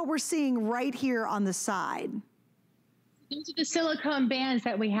about what we're seeing right here on the side. These are the silicone bands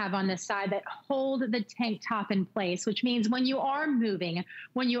that we have on this side that hold the tank top in place, which means when you are moving,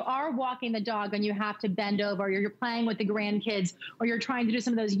 when you are walking the dog and you have to bend over, or you're playing with the grandkids, or you're trying to do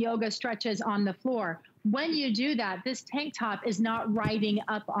some of those yoga stretches on the floor, when you do that, this tank top is not riding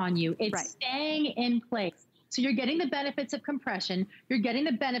up on you. It's staying in place. So you're getting the benefits of compression. You're getting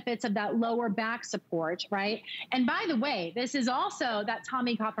the benefits of that lower back support, right? And by the way, this is also that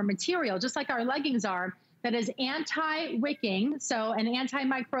Tommie Copper material, just like our leggings are, that is anti-wicking, so an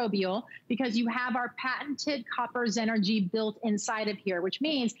antimicrobial, because you have our patented copper Zenergy built inside of here, which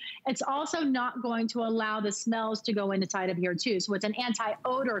means it's also not going to allow the smells to go inside of here too. So it's an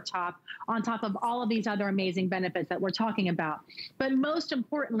anti-odor top on top of all of these other amazing benefits that we're talking about. But most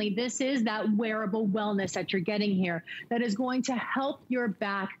importantly, this is that wearable wellness that you're getting here that is going to help your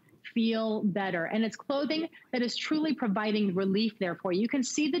back feel better. And it's clothing that is truly providing relief there for you. You can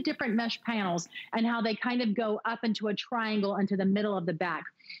see the different mesh panels and how they kind of go up into a triangle into the middle of the back.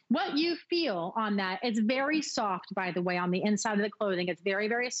 What you feel on that, it's very soft, by the way, on the inside of the clothing. It's very,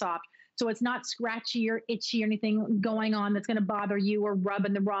 very soft. So it's not scratchy or itchy or anything going on that's going to bother you or rub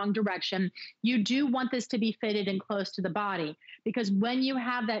in the wrong direction. You do want this to be fitted and close to the body, because when you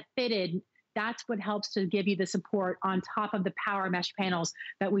have that fitted, that's what helps to give you the support on top of the power mesh panels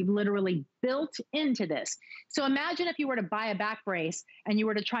that we've literally built into this. So imagine if you were to buy a back brace and you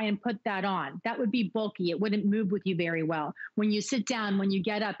were to try and put that on. That would be bulky. It wouldn't move with you very well. When you sit down, when you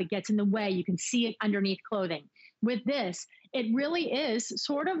get up, it gets in the way. You can see it underneath clothing. With this, it really is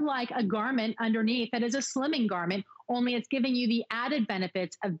sort of like a garment underneath that is a slimming garment, only it's giving you the added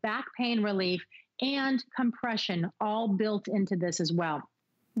benefits of back pain relief and compression all built into this as well.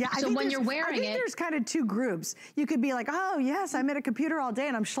 Yeah, so when you're wearing it, there's kind of two groups. You could be like, oh yes, I'm at a computer all day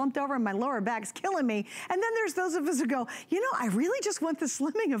and I'm slumped over and my lower back's killing me. And then there's those of us who go, you know, I really just want the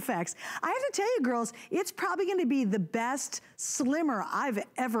slimming effects. I have to tell you, girls, it's probably going to be the best slimmer I've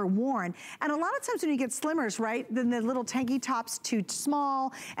ever worn. And a lot of times when you get slimmers, right, then the little tanky top's too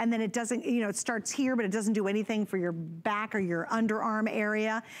small, and then it doesn't, you know, it starts here, but it doesn't do anything for your back or your underarm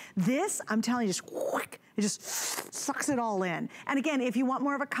area. This, I'm telling you, just whoosh, it just sucks it all in. And again, if you want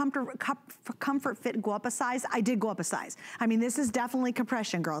more of a comfort fit, go up a size. I did go up a size. I mean, this is definitely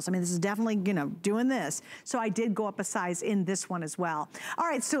compression, girls. I mean, this is definitely, you know, doing this. So I did go up a size in this one as well. All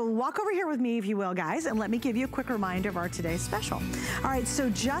right, so walk over here with me, if you will, guys, and let me give you a quick reminder of our today's special. All right, so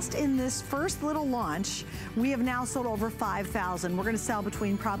just in this first little launch, we have now sold over 5,000. We're gonna sell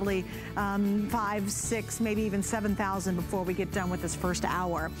between probably 5, 6, maybe even 7,000 before we get done with this first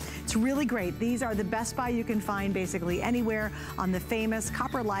hour. It's really great. These are the best buy you can find basically anywhere on the famous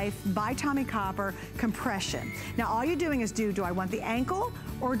Copper Life by Tommie Copper compression. Now all you're doing is do I want the ankle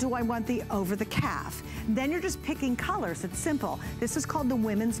or do I want the over the calf? Then you're just picking colors. It's simple. This is called the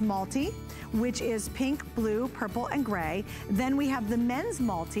women's multi, which is pink, blue, purple, and gray. Then we have the men's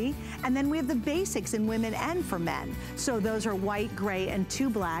multi, and then we have the basics in women and for men. So those are white, gray, and 2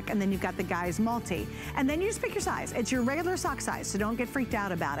 black, and then you've got the guys multi. And then you just pick your size. It's your regular sock size, so don't get freaked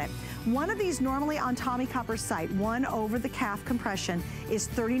out about it. One of these normally on top Tommy Copper's site, one over the calf compression is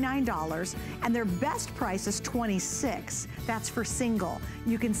 $39, and their best price is $26. That's for single.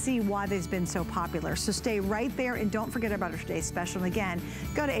 You can see why they've been so popular. So stay right there, and don't forget about our today's special. And again,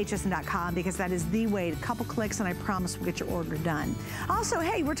 go to hsn.com, because that is the way. A couple clicks, and I promise we'll get your order done. Also,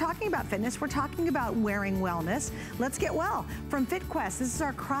 hey, we're talking about fitness. We're talking about wearing wellness. Let's get well. From FitQuest, this is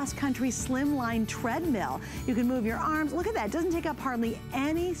our cross-country slimline treadmill. You can move your arms. Look at that. It doesn't take up hardly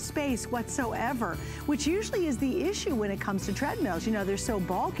any space whatsoever, which usually is the issue when it comes to treadmills. You know, they're so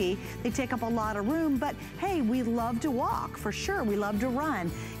bulky, they take up a lot of room, but hey, we love to walk, for sure. We love to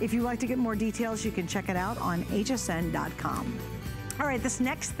run. If you'd like to get more details, you can check it out on hsn.com. All right, this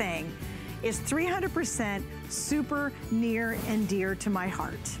next thing is 300% super near and dear to my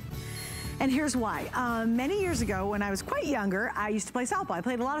heart. And here's why. Many years ago, when I was quite younger, I used to play softball. I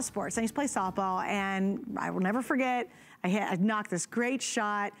played a lot of sports. I used to play softball, and I will never forget, I knocked this great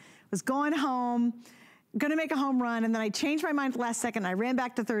shot, was going home, gonna make a home run, and then I changed my mind at the last second. I ran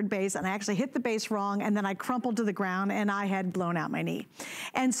back to third base, and I actually hit the base wrong, and then I crumpled to the ground, and I had blown out my knee.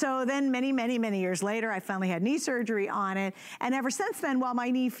 And so then many, many, many years later, I finally had knee surgery on it, and ever since then, while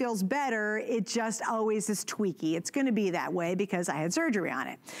my knee feels better, it just always is tweaky. It's gonna be that way because I had surgery on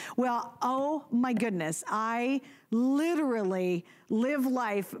it. Well, oh my goodness, I literally live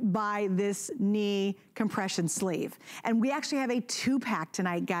life by this knee compression sleeve. And we actually have a 2-pack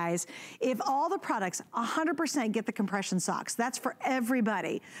tonight, guys. If all the products, 100% get the compression socks. That's for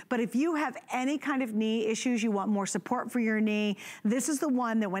everybody. But if you have any kind of knee issues, you want more support for your knee, this is the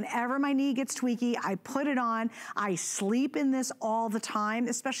one that whenever my knee gets tweaky, I put it on. I sleep in this all the time,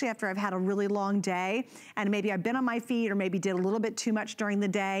 especially after I've had a really long day, and maybe I've been on my feet or maybe did a little bit too much during the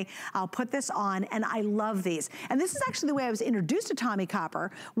day. I'll put this on, and I love these. And this is actually the way I was introduced to Tommy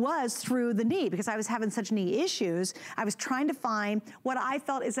Copper, was through the knee, because I was having such knee issues. I was trying to find what I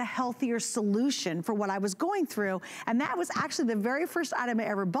felt is a healthier solution for what I was going through, and that was actually the very first item I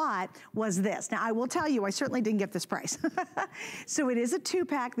ever bought was this. Now, I will tell you, I certainly didn't get this price. So it is a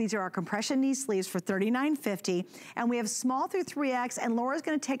 2-pack. These are our compression knee sleeves for $39.50, and we have small through 3X, and Laura's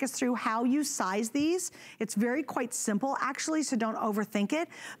gonna take us through how you size these. It's very quite simple, actually, so don't overthink it.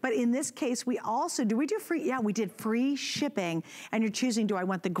 But in this case, we also, do we do free? Yeah, we did free shipping, and you're choosing, do I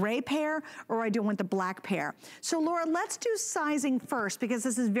want the gray pair or I do want the black pair? So Laura, let's do sizing first, because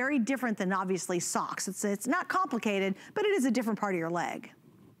this is very different than obviously socks. It's not complicated, but it is a different part of your leg.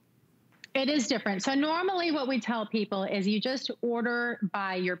 It is different. So normally what we tell people is you just order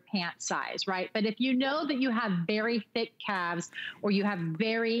by your pant size, right? But if you know that you have very thick calves, or you have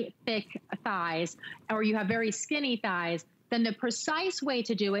very thick thighs, or you have very skinny thighs, then the precise way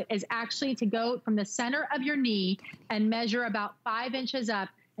to do it is actually to go from the center of your knee and measure about 5 inches up.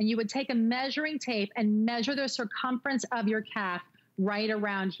 And you would take a measuring tape and measure the circumference of your calf right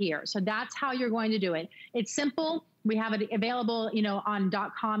around here. So that's how you're going to do it. It's simple. We have it available, you know, on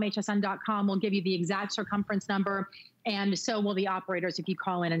 .com, hsn.com. We'll give you the exact circumference number, and so will the operators if you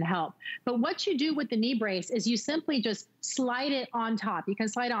call in and help. But what you do with the knee brace is you simply just slide it on top. You can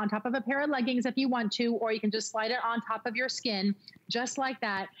slide it on top of a pair of leggings if you want to, or you can just slide it on top of your skin, just like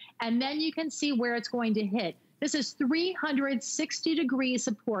that. And then you can see where it's going to hit. This is 360-degree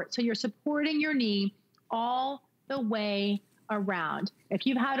support. So you're supporting your knee all the way around. If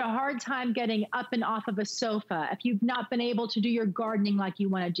you've had a hard time getting up and off of a sofa, if you've not been able to do your gardening like you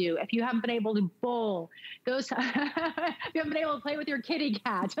want to do, if you haven't been able to bowl, those, if you haven't been able to play with your kitty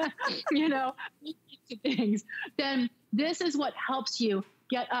cat, you know, things, then this is what helps you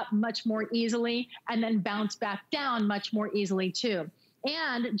get up much more easily and then bounce back down much more easily too.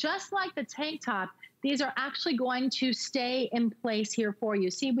 And just like the tank top, these are actually going to stay in place here for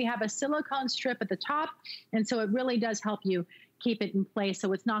you. See, we have a silicone strip at the top, and so it really does help you keep it in place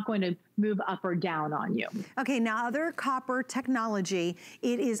so it's not going to move up or down on you. Okay, now other copper technology,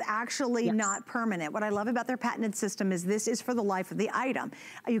 it is actually not permanent. What I love about their patented system is this is for the life of the item.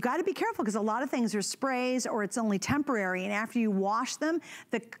 You gotta be careful, because a lot of things are sprays or it's only temporary, and after you wash them,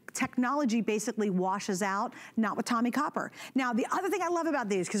 the technology basically washes out, not with Tommy Copper. Now, the other thing I love about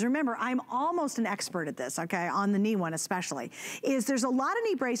these, because remember, I'm almost an expert at this, okay, on the knee one especially, is there's a lot of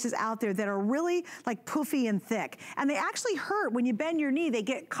knee braces out there that are really like poofy and thick, and they actually hurt when you bend your knee. They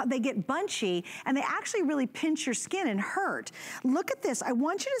get bunchy, and they actually really pinch your skin and hurt. Look at this. I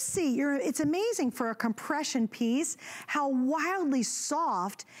want you to see, it's amazing for a compression piece, how wildly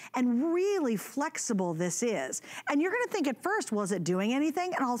soft and really flexible this is. And you're gonna think at first, well, is it doing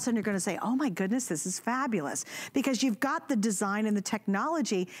anything? And all of a sudden you're gonna say, oh my goodness, this is fabulous. Because you've got the design and the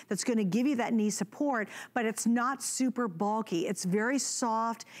technology that's gonna give you that knee support, but it's not super bulky. It's very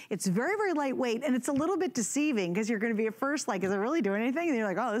soft, it's very, very lightweight, and it's a little bit deceiving, because you're gonna be at first like, like, is it really doing anything? And you're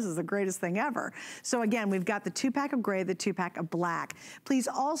like, oh, this is the greatest thing ever. So again, we've got the 2-pack of gray, the 2-pack of black. Please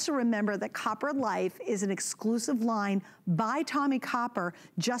also remember that Copper Life is an exclusive line by Tommy Copper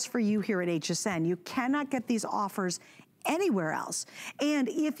just for you here at HSN. You cannot get these offers anywhere else. And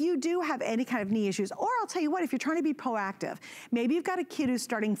if you do have any kind of knee issues, or I'll tell you what, if you're trying to be proactive, maybe you've got a kid who's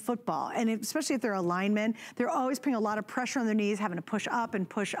starting football, and especially if they're a lineman, they're always putting a lot of pressure on their knees, having to push up and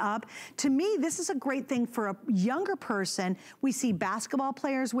push up. To me, this is a great thing for a younger person. We see basketball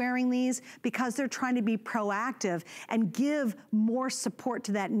players wearing these because they're trying to be proactive and give more support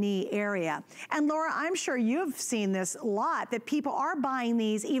to that knee area. And Laura, I'm sure you've seen this a lot, that people are buying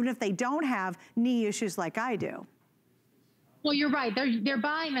these even if they don't have knee issues like I do. Well, you're right. They're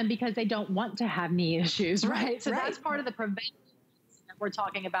buying them because they don't want to have knee issues, right? So that's part of the prevention that we're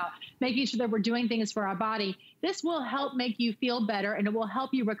talking about, making sure that we're doing things for our body. This will help make you feel better, and it will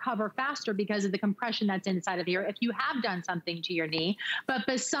help you recover faster because of the compression that's inside of here if you have done something to your knee. But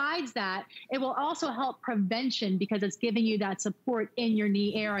besides that, it will also help prevention because it's giving you that support in your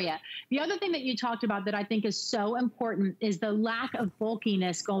knee area. The other thing that you talked about that I think is so important is the lack of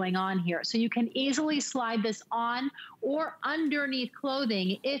bulkiness going on here. So you can easily slide this on or underneath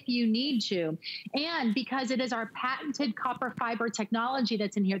clothing if you need to. And because it is our patented copper fiber technology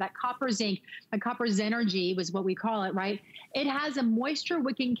that's in here, that copper zinc, the copper Zenergy was what we call it, right? It has a moisture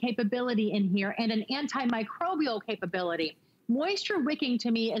wicking capability in here and an antimicrobial capability. Moisture wicking to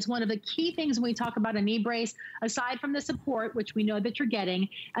me is one of the key things when we talk about a knee brace, aside from the support, which we know that you're getting,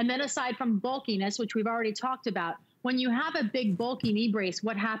 and then aside from bulkiness, which we've already talked about. When you have a big bulky knee brace,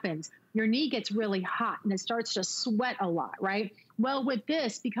 what happens? Your knee gets really hot and it starts to sweat a lot, right? Well, with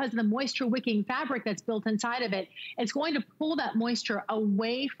this, because of the moisture wicking fabric that's built inside of it, it's going to pull that moisture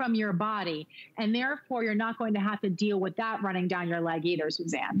away from your body. And therefore, you're not going to have to deal with that running down your leg either,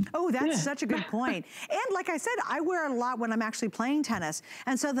 Suzanne. Oh, that's such a good point. And like I said, I wear it a lot when I'm actually playing tennis.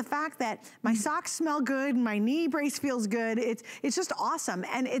 And so the fact that my socks smell good, my knee brace feels good, it's just awesome.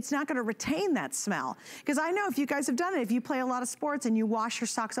 And it's not going to retain that smell. Because I know if you guys have done it, if you play a lot of sports and you wash your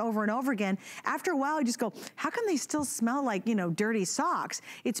socks over and over again, after a while you just go, how come they still smell like, you know, dirty socks?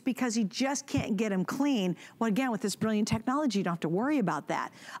 It's because you just can't get them clean. Well, again, with this brilliant technology, you don't have to worry about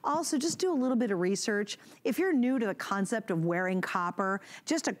that. Also, just do a little bit of research. If you're new to the concept of wearing copper,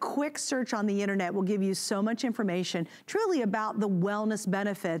 just a quick search on the internet will give you so much information truly about the wellness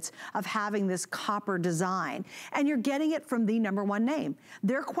benefits of having this copper design. And you're getting it from the #1 name.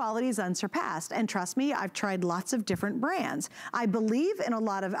 Their quality is unsurpassed. And trust me, I've tried lots of different brands. I believe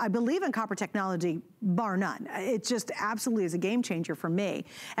in copper technology, bar none. It just absolutely is a game changer for me.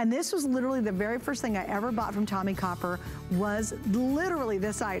 And this was literally the very first thing I ever bought from Tommy Copper was literally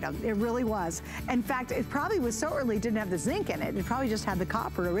this item. It really was. In fact, it probably was so early it didn't have the zinc in it. It probably just had the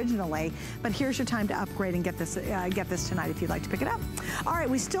copper originally. But here's your time to upgrade and get this tonight if you'd like to pick it up. All right,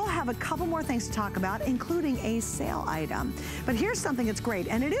 we still have a couple more things to talk about, including a sale item. But here's something that's great,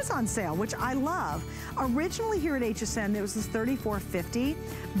 and it is on sale, which I love. Originally here at HSN, there was this $34.50,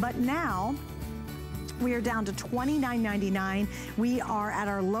 but now we are down to $29.99. We are at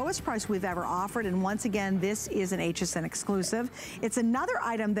our lowest price we've ever offered, and once again, this is an HSN exclusive. It's another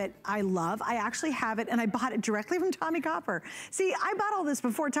item that I love. I actually have it, and I bought it directly from Tommy Copper. See, I bought all this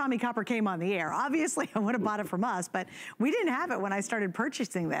before Tommy Copper came on the air. Obviously, I would have bought it from us, but we didn't have it when I started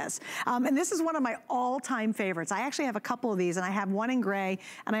purchasing this. And this is one of my all-time favorites. I actually have a couple of these, and I have one in gray,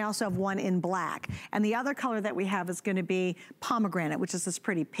 and I also have one in black. And the other color that we have is gonna be pomegranate, which is this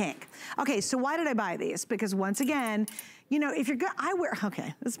pretty pink. Okay, so why did I buy these? Because once again, you know, if you're good,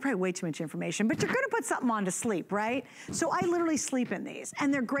 okay, this is probably way too much information, but you're gonna put something on to sleep, right? So I literally sleep in these,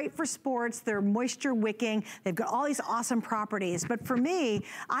 and they're great for sports, they're moisture wicking, they've got all these awesome properties. But for me,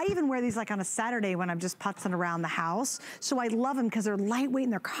 I even wear these like on a Saturday when I'm just putzing around the house. So I love them because they're lightweight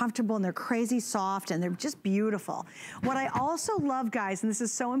and they're comfortable and they're crazy soft and they're just beautiful. What I also love, guys, and this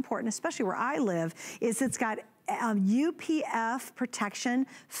is so important, especially where I live, is it's got UPF protection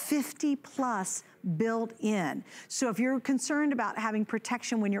 50+ built in. So if you're concerned about having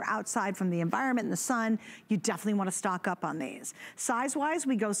protection when you're outside from the environment and the sun, you definitely want to stock up on these. Size-wise,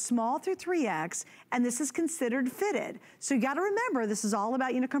 we go small through 3X, and this is considered fitted. So you got to remember, this is all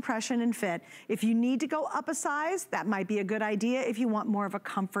about, you know, compression and fit. If you need to go up a size, that might be a good idea if you want more of a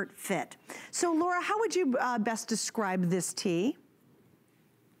comfort fit. So Laura, how would you best describe this tee?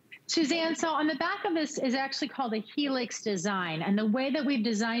 Suzanne, so on the back of this is actually called a helix design. And the way that we've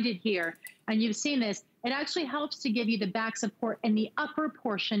designed it here, and you've seen this, it actually helps to give you the back support in the upper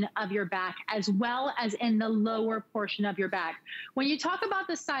portion of your back as well as in the lower portion of your back. When you talk about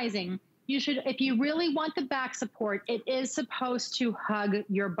the sizing, you should, if you really want the back support, it is supposed to hug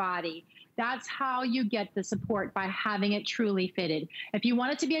your body. That's how you get the support, by having it truly fitted. If you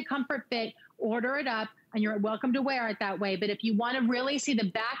want it to be a comfort fit, order it up, and you're welcome to wear it that way. But if you want to really see the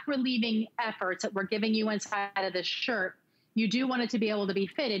back relieving efforts that we're giving you inside of this shirt, you do want it to be able to be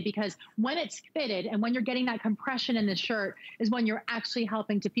fitted, because when it's fitted and when you're getting that compression in the shirt is when you're actually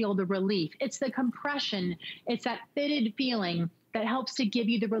helping to feel the relief. It's the compression, it's that fitted feeling that helps to give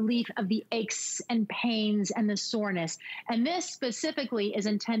you the relief of the aches and pains and the soreness. And this specifically is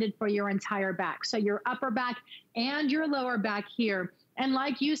intended for your entire back. So your upper back and your lower back here. And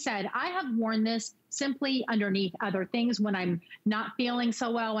like you said, I have worn this simply underneath other things when I'm not feeling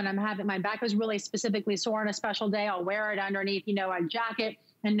so well, when I'm having, my back is really specifically sore on a special day, I'll wear it underneath, you know, a jacket,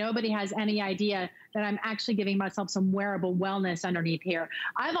 and nobody has any idea that I'm actually giving myself some wearable wellness underneath here.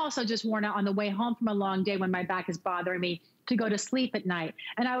 I've also just worn it on the way home from a long day when my back is bothering me to go to sleep at night.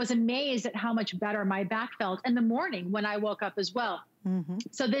 And I was amazed at how much better my back felt in the morning when I woke up as well. Mm-hmm.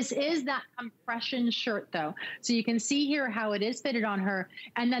 So this is that compression shirt though. So you can see here how it is fitted on her.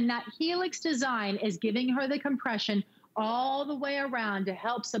 And then that helix design is giving her the compression all the way around to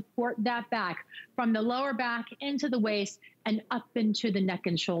help support that back from the lower back into the waist and up into the neck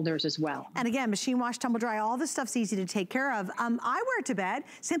and shoulders as well. And again, machine wash, tumble dry, all this stuff's easy to take care of. I wear it to bed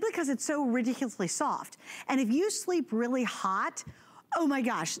simply because it's so ridiculously soft. And if you sleep really hot, oh my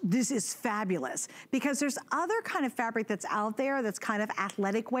gosh, this is fabulous, because there's other kind of fabric that's out there that's kind of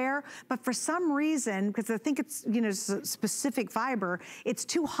athletic wear, but for some reason, because I think it's, you know, specific fiber, it's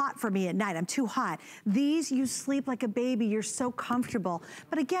too hot for me at night. I'm too hot. These, you sleep like a baby. You're so comfortable.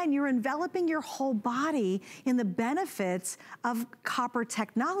 But again, you're enveloping your whole body in the benefits of copper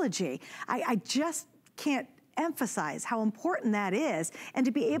technology. I just can't emphasize how important that is. And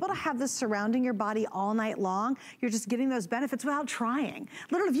to be able to have this surrounding your body all night long, you're just getting those benefits without trying.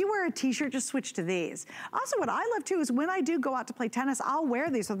 Literally, if you wear a t-shirt, just switch to these. Also, what I love too is when I do go out to play tennis, I'll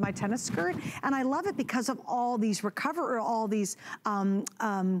wear these with my tennis skirt, and I love it because of all these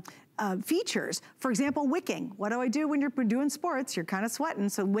features. For example, wicking. What do I do when you're doing sports? You're kind of sweating,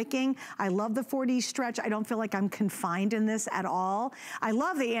 so wicking. I love the 4D stretch. I don't feel like I'm confined in this at all. I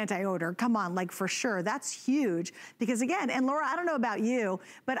love the anti-odor. Come on, like for sure. That's huge, because again, and Laura, I don't know about you,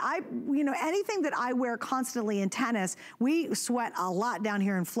 but you know, anything that I wear constantly in tennis, we sweat a lot down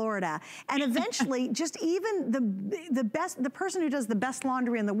here in Florida. And eventually, just even the person who does the best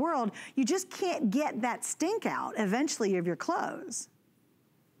laundry in the world, you just can't get that stink out eventually of your clothes.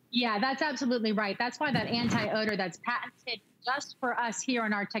 Yeah, that's absolutely right. That's why that anti-odor that's patented just for us here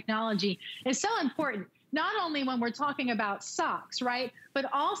in our technology is so important. Not only when we're talking about socks, right? But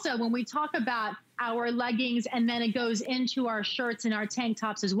also when we talk about our leggings, and then it goes into our shirts and our tank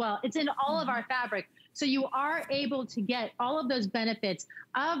tops as well. It's in all of our fabric. So you are able to get all of those benefits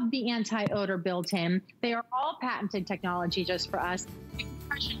of the anti-odor built in. They are all patented technology just for us.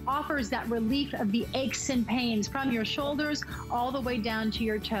 Offers that relief of the aches and pains from your shoulders all the way down to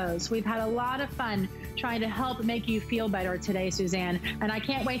your toes. We've had a lot of fun trying to help make you feel better today, Suzanne. And I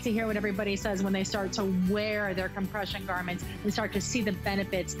can't wait to hear what everybody says when they start to wear their compression garments and start to see the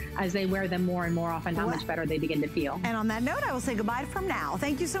benefits as they wear them more and more often, how much better they begin to feel. And on that note, I will say goodbye from now.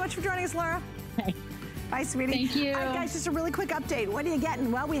 Thank you so much for joining us, Laura. Okay. Bye, sweetie. Thank you. All right, guys, just a really quick update. What are you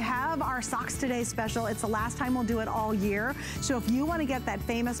getting? Well, we have our Socks Today special. It's the last time we'll do it all year. So if you want to get that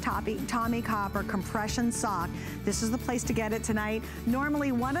famous Tommy Copper compression sock, this is the place to get it tonight.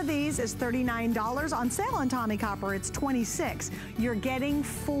 Normally, one of these is $39. On sale on Tommy Copper, it's $26. You're getting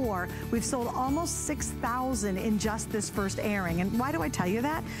 4. We've sold almost 6,000 in just this first airing. And why do I tell you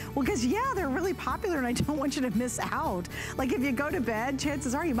that? Well, because, yeah, they're really popular, and I don't want you to miss out. Like, if you go to bed,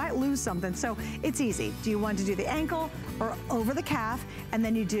 chances are you might lose something. So it's easy. Do you want to do the ankle or over the calf? And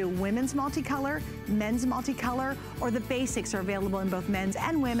then you do women's multicolor, men's multicolor, or the basics are available in both men's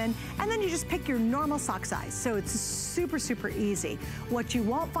and women. And then you just pick your normal sock size. So it's super, super easy. What you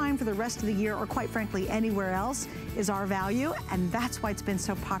won't find for the rest of the year, or quite frankly anywhere else, is our value. And that's why it's been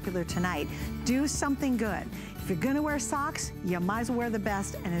so popular tonight. Do something good. If you're gonna wear socks, you might as well wear the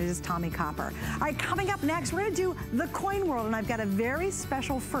best, and it is Tommy Copper. All right, coming up next, we're gonna do the coin world, and I've got a very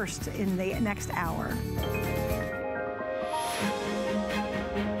special first in the next hour.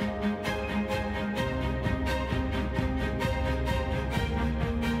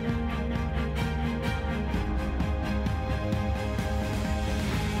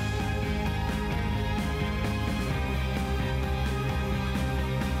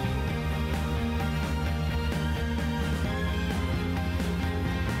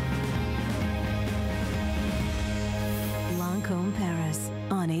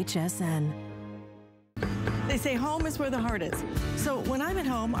 HSN. They say home is where the heart is. So when I'm at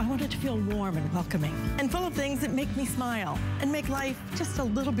home, I want it to feel warm and welcoming and full of things that make me smile and make life just a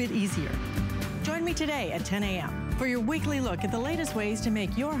little bit easier. Join me today at 10 a.m. for your weekly look at the latest ways to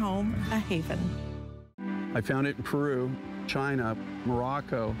make your home a haven. I found it in Peru, China,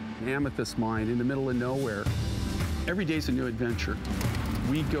 Morocco, an amethyst mine in the middle of nowhere. Every day's a new adventure.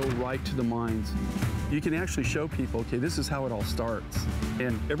 We go right to the mines. You can actually show people, okay, this is how it all starts.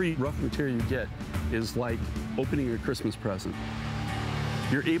 And every rough material you get is like opening a Christmas present.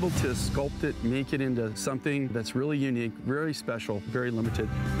 You're able to sculpt it, make it into something that's really unique, very special, very limited.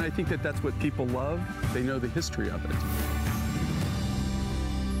 And I think that that's what people love. They know the history of it.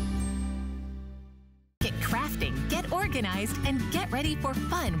 Get crafting, get organized, and get ready for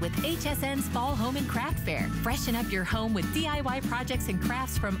fun with HSN's Fall Home and Craft Fair. Freshen up your home with DIY projects and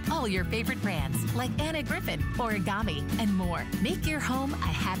crafts from all your favorite brands, like Anna Griffin, Origami, and more. Make your home a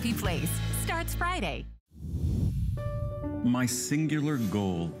happy place. Starts Friday. My singular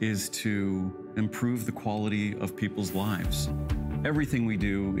goal is to improve the quality of people's lives. Everything we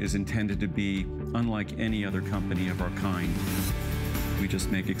do is intended to be unlike any other company of our kind. We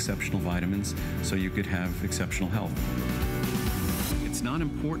just make exceptional vitamins so you could have exceptional health. It's not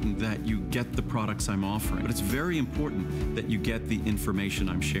important that you get the products I'm offering, but it's very important that you get the information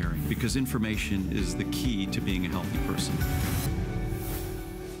I'm sharing, because information is the key to being a healthy person.